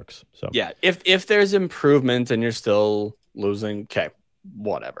marks. So yeah, if there's improvement and you're still losing, okay,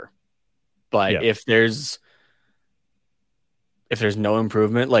 whatever. But if there's no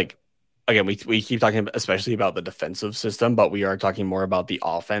improvement, like again, we keep talking especially about the defensive system, but we are talking more about the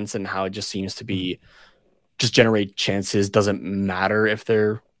offense and how it just seems to be just generate chances, doesn't matter if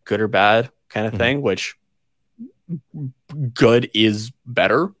they're good or bad kind of thing, which good is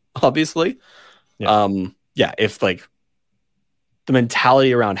better, obviously. If like the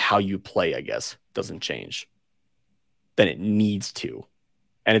mentality around how you play, I guess, doesn't change, then it needs to.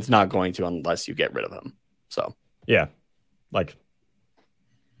 And it's not going to unless you get rid of him. So, yeah. Like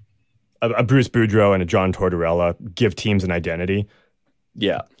a Bruce Boudreau and a John Tortorella give teams an identity.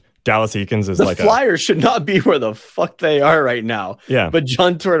 Yeah. Dallas Eakins is The like Flyers should not be where the fuck they are right now. Yeah. But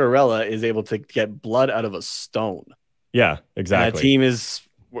John Tortorella is able to get blood out of a stone. Yeah, And exactly. that team is,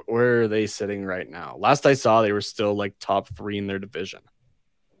 where are they sitting right now? Last I saw, they were still like top 3 in their division.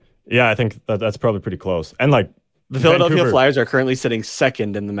 Yeah, I think that's probably pretty close. And like The Philadelphia Vancouver- Flyers are currently sitting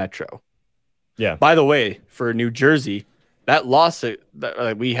second in the Metro. Yeah. By the way, for New Jersey, that loss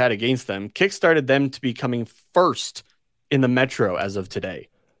that we had against them kickstarted them to becoming first in the Metro as of today.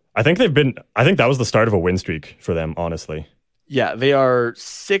 I think that was the start of a win streak for them, honestly. Yeah, they are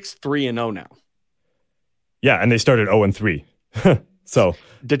 6-3-0 now. Yeah, and they started 0-3. So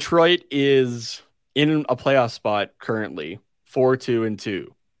Detroit is in a playoff spot currently, 4-2-2.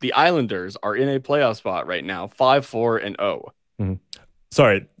 The Islanders are in a playoff spot right now, 5-4-0. Mm-hmm.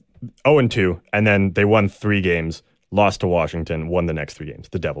 Sorry, 0-2, and then they won 3 games, lost to Washington, won the next 3 games.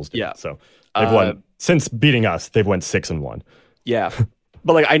 The Devils did. Yeah. So they've won since beating us. They've went 6-1. Yeah.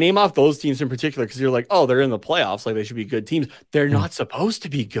 But like I name off those teams in particular because you're like, oh, they're in the playoffs, like they should be good teams. They're not supposed to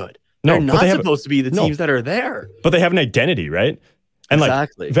be good. No, they're but not they have- supposed to be the no. teams that are there. But they have an identity, right? And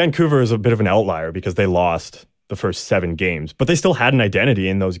Exactly. like Vancouver is a bit of an outlier because they lost the first 7 games, but they still had an identity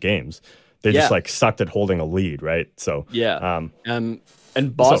in those games. They just like sucked at holding a lead, right? So Yeah.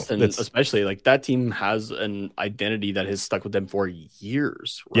 And Boston, it's- especially, like that team has an identity that has stuck with them for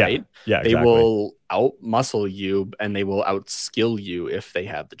years, yeah, right? yeah, They exactly. will out muscle you and they will outskill you if they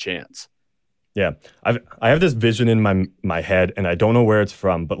have the chance. Yeah, I have this vision in my head, and I don't know where it's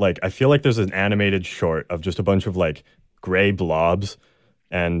from, but like I feel like there's an animated short of just a bunch of like gray blobs,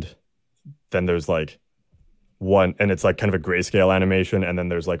 and then there's like one, and it's like kind of a grayscale animation, and then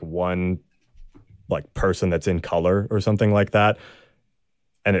there's like one like person that's in color or something like that,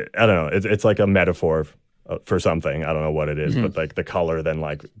 and I don't know, it's like a metaphor for something. I don't know what it is, but like the color then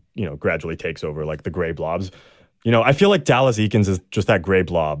like gradually takes over like the gray blobs. I feel like Dallas Eakins is just that gray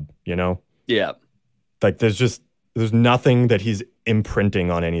blob. Yeah. Like there's nothing that he's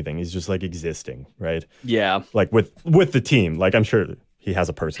imprinting on anything. He's just like existing, right? Yeah. Like with the team. Like I'm sure he has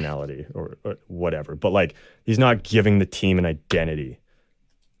a personality or whatever, but like he's not giving the team an identity.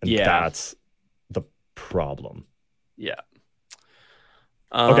 And that's the problem. Yeah.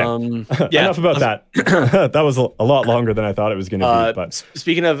 Okay. Enough about that. That was a lot longer than I thought it was going to be. But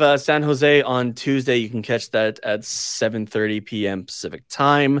speaking of San Jose, on Tuesday, you can catch that at 7:30 p.m. Pacific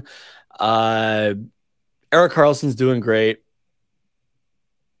time. Erik Karlsson's doing great.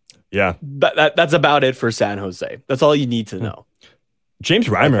 Yeah. That's about it for San Jose. That's all you need to know. James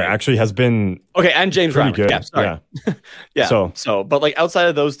Reimer actually has been and James pretty Reimer. good. Yeah, sorry. Yeah. So, but like outside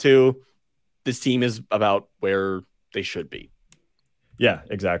of those two, this team is about where they should be. Yeah,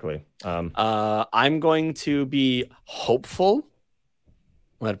 exactly. I'm going to be hopeful.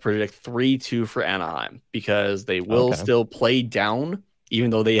 I'm going to predict 3-2 for Anaheim because they will still play down,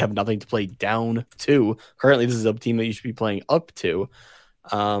 even though they have nothing to play down to. Currently, this is a team that you should be playing up to.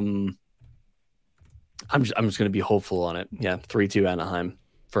 I'm just going to be hopeful on it. Yeah, 3-2 Anaheim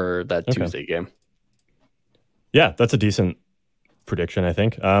for that Tuesday game. Yeah, that's a decent prediction, I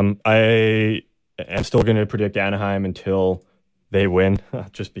think. I am still going to predict Anaheim until they win,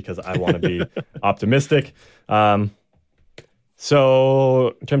 just because I want to be optimistic.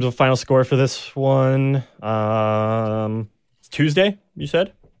 So, in terms of final score for this one, it's Tuesday, you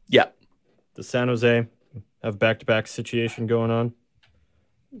said? Yeah. The San Jose have back-to-back situation going on.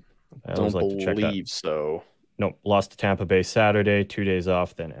 I Don't always like to check that. believe so. No, lost to Tampa Bay Saturday, 2 days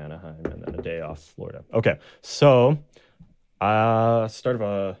off, then Anaheim, and then a day off Florida. Okay, so middle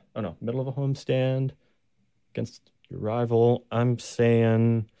of a homestand against your rival. I'm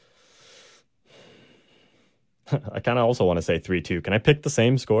saying I kind of also want to say 3-2. Can I pick the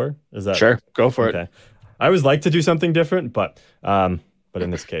same score? Is that Sure, go for it. I always like to do something different, but in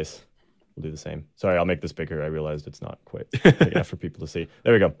this case, we'll do the same. Sorry, I'll make this bigger. I realized it's not quite big enough for people to see.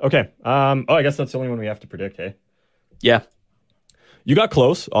 There we go. Okay. I guess that's the only one we have to predict, hey? Yeah. You got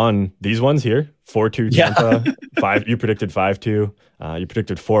close on these ones here. 4-2 Tampa. 5. You predicted 5-2. You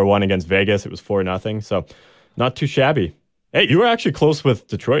predicted 4-1 against Vegas. It was 4-0. So not too shabby. Hey, you were actually close with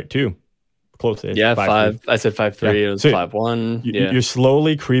Detroit too. Close. Yeah, 5. I said 5-3. Yeah. It was So 5-1. You're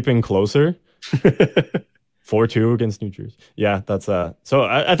slowly creeping closer. 4-2 against New Jersey. Yeah, that's so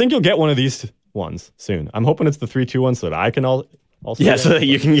I think you'll get one of these ones soon. I'm hoping it's the 3-2 one so that I can also so that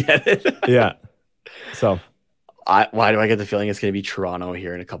you can get it. Yeah. So why do I get the feeling it's going to be Toronto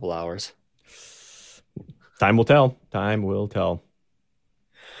here in a couple hours? time will tell. Time will tell.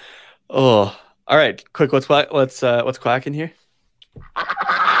 Oh, all right. Quick, what's quacking here?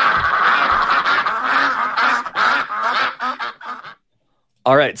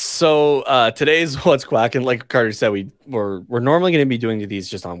 All right, so today's What's Quacking. Like Carter said, we're normally going to be doing these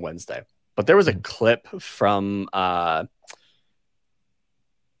just on Wednesday, but there was a clip from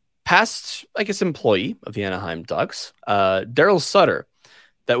past, I guess, employee of the Anaheim Ducks, Daryl Sutter,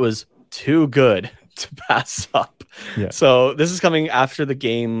 that was too good to pass up. Yeah. So this is coming after the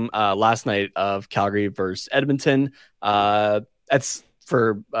game last night of Calgary versus Edmonton. That's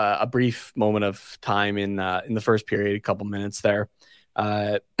for a brief moment of time in the first period, a couple minutes there.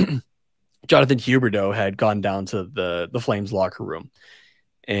 Jonathan Huberdeau had gone down to the Flames locker room,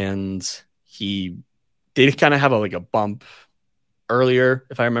 and he did kind of have a bump earlier,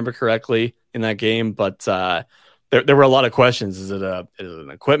 if I remember correctly, in that game. But there were a lot of questions. Is it an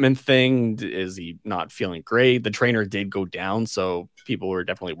equipment thing? Is he not feeling great? The trainer did go down, so people were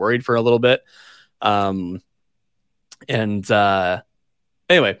definitely worried for a little bit. Anyway,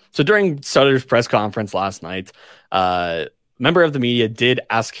 so during Sutter's press conference last night, member of the media did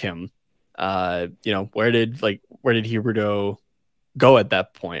ask him, where did Huberdeau go at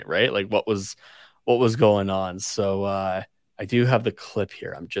that point, right? Like what was going on? So I do have the clip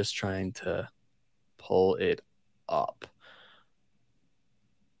here. I'm just trying to pull it up.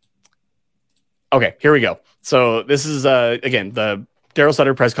 Okay, here we go. So this is again the Daryl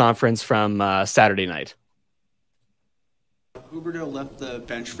Sutter press conference from Saturday night. Huberdeau left the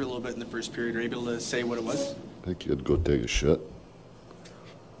bench for a little bit in the first period. Are you able to say what it was? I think he had to go take a shit.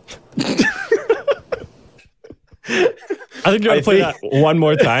 I think you ought to play that one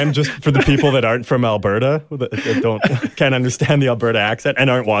more time just for the people that aren't from Alberta, that can't understand the Alberta accent and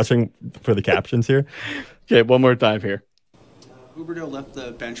aren't watching for the captions here. Okay, one more time here. Huberdeau left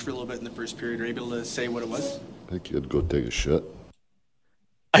the bench for a little bit in the first period. Are you able to say what it was? I think he had to go take a shit.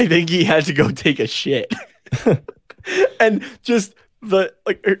 I think he had to go take a shit. And just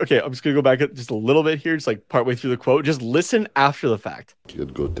okay, I'm just going to go back just a little bit here, just like partway through the quote. Just listen after the fact. He had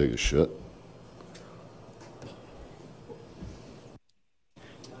to go take a shit.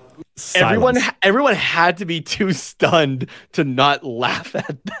 Everyone had to be too stunned to not laugh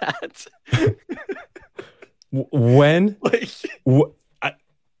at that. When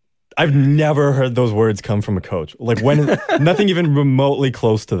I've never heard those words come from a coach. Like when nothing even remotely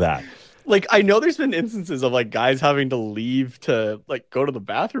close to that. Like I know there's been instances of like guys having to leave to like go to the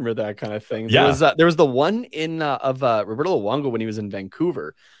bathroom or that kind of thing. Yeah. There was the one in of Roberto Luongo when he was in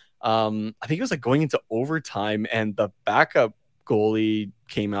Vancouver. I think it was like going into overtime and the backup goalie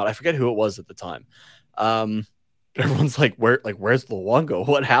came out. I forget who it was at the time. Everyone's like, where's Luongo?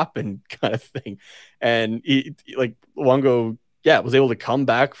 What happened? Kind of thing. And he like Luongo, was able to come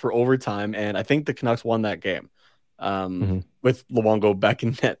back for overtime, and I think the Canucks won that game. With Luongo back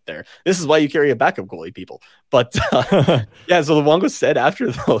in net there. This is why you carry a backup goalie, people. But so Luongo said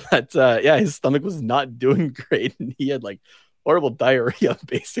after though that his stomach was not doing great, and he had like horrible diarrhea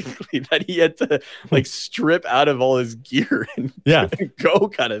basically that he had to like strip out of all his gear and go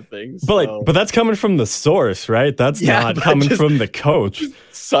kind of thing. But that's coming from the source, right? That's not coming from the coach.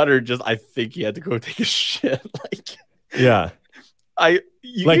 Sutter I think he had to go take a shit. Is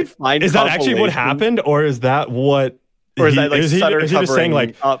that actually what happened, or is that what? Or is that like Sutter is he just saying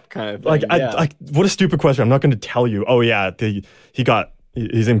like up kind of thing? Like what a stupid question. I'm not going to tell you. Oh yeah,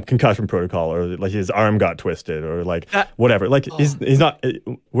 he's in concussion protocol, or like his arm got twisted, or like whatever. Like he's not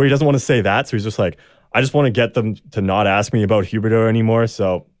where he doesn't want to say that, so he's just like, I just want to get them to not ask me about Huberdeau anymore,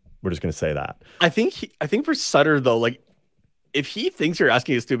 so we're just going to say that. I think for Sutter though, like if he thinks you're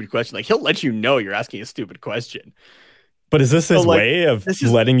asking a stupid question, like he'll let you know you're asking a stupid question. But is this his way of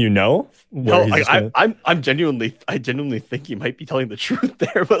letting you know? I genuinely think he might be telling the truth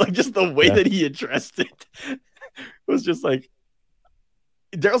there, but like just the way that he addressed it was just like,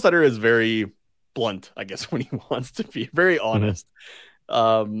 Daryl Sutter is very blunt, I guess, when he wants to be very honest.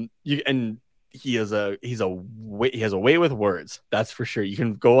 And he has a way with words. That's for sure. You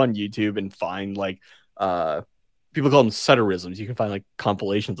can go on YouTube and find like people call them Sutterisms. You can find like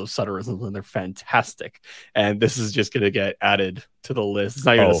compilations of Sutterisms, and they're fantastic. And this is just going to get added to the list. It's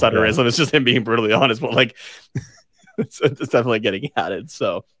not even a Sutterism. Yeah. It's just him being brutally honest, but like it's definitely getting added.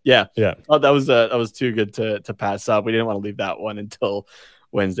 So yeah. Oh, that was too good to pass up. We didn't want to leave that one until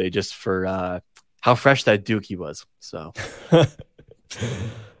Wednesday, just for how fresh that Dookie was. So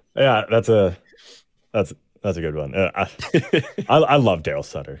yeah, that's a good one. I love Daryl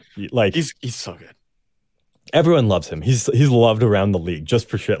Sutter. Like he's so good. Everyone loves him. He's loved around the league just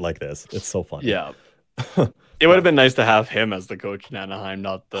for shit like this. It's so fun. Yeah. It would have been nice to have him as the coach in Anaheim,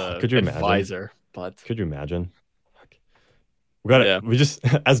 not the advisor. But could you imagine? We just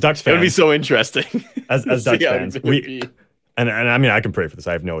as Ducks fans, it would be so interesting. As Ducks fans, And I mean, I can pray for this.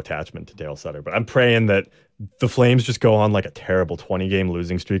 I have no attachment to Daryl Sutter, but I'm praying that the Flames just go on like a terrible 20-game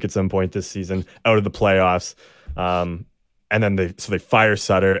losing streak at some point this season, out of the playoffs. And then they fire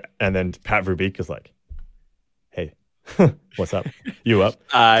Sutter, and then Pat Verbeek is like, hey, what's up? You up?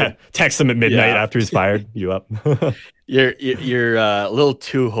 Text him at midnight after he's fired. You up? You're a little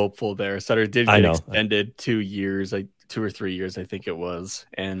too hopeful there. Sutter did get extended 2 years, like 2 or 3 years, I think it was.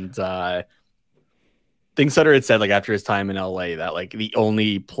 And I think Sutter had said, like, after his time in LA, that like the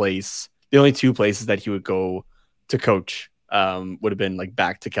only two places that he would go to coach would have been like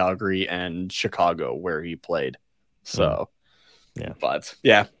back to Calgary and Chicago, where he played. So yeah, but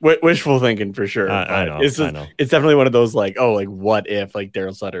yeah, wishful thinking for sure. I know. It's definitely one of those like, oh, like what if like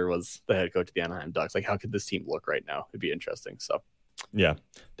Daryl Sutter was the head coach of the Anaheim Ducks? Like, how could this team look right now? It'd be interesting. So yeah,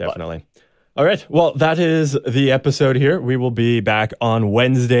 definitely. All right. Well, that is the episode here. We will be back on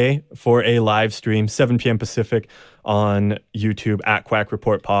Wednesday for a live stream, 7 p.m. Pacific on YouTube at Quack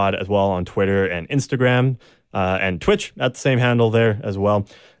Report Pod, as well on Twitter and Instagram and Twitch at the same handle there as well.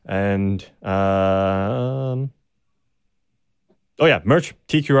 And merch,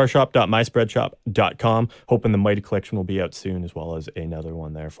 tqrshop.myspreadshop.com. Hoping the Mighty Collection will be out soon, as well as another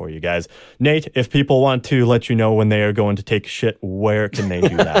one there for you guys. Nate, if people want to let you know when they are going to take shit, where can they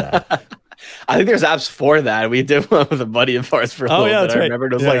do that at? I think there's apps for that. We did one with a buddy of ours for a little bit. That's I right. remember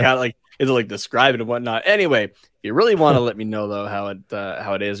it was like how like it'll like describe it and whatnot. Anyway, if you really want to let me know though how it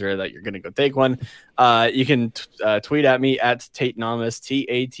is, or that you're gonna go take one, you can tweet at me at Tatenomas,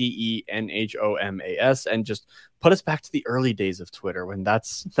 TATENHOMAS, and just put us back to the early days of Twitter when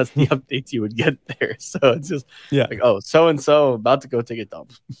that's the updates you would get there. So it's just like, oh, so and so about to go take a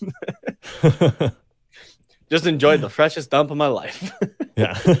dump. Just enjoyed the freshest dump of my life.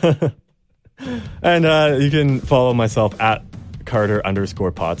 Yeah. And you can follow myself at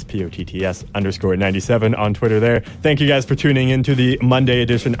Carter_Potts, POTTS_97 on Twitter there. Thank you guys for tuning in to the Monday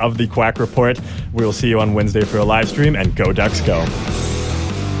edition of the Quack Report. We'll see you on Wednesday for a live stream, and go Ducks go.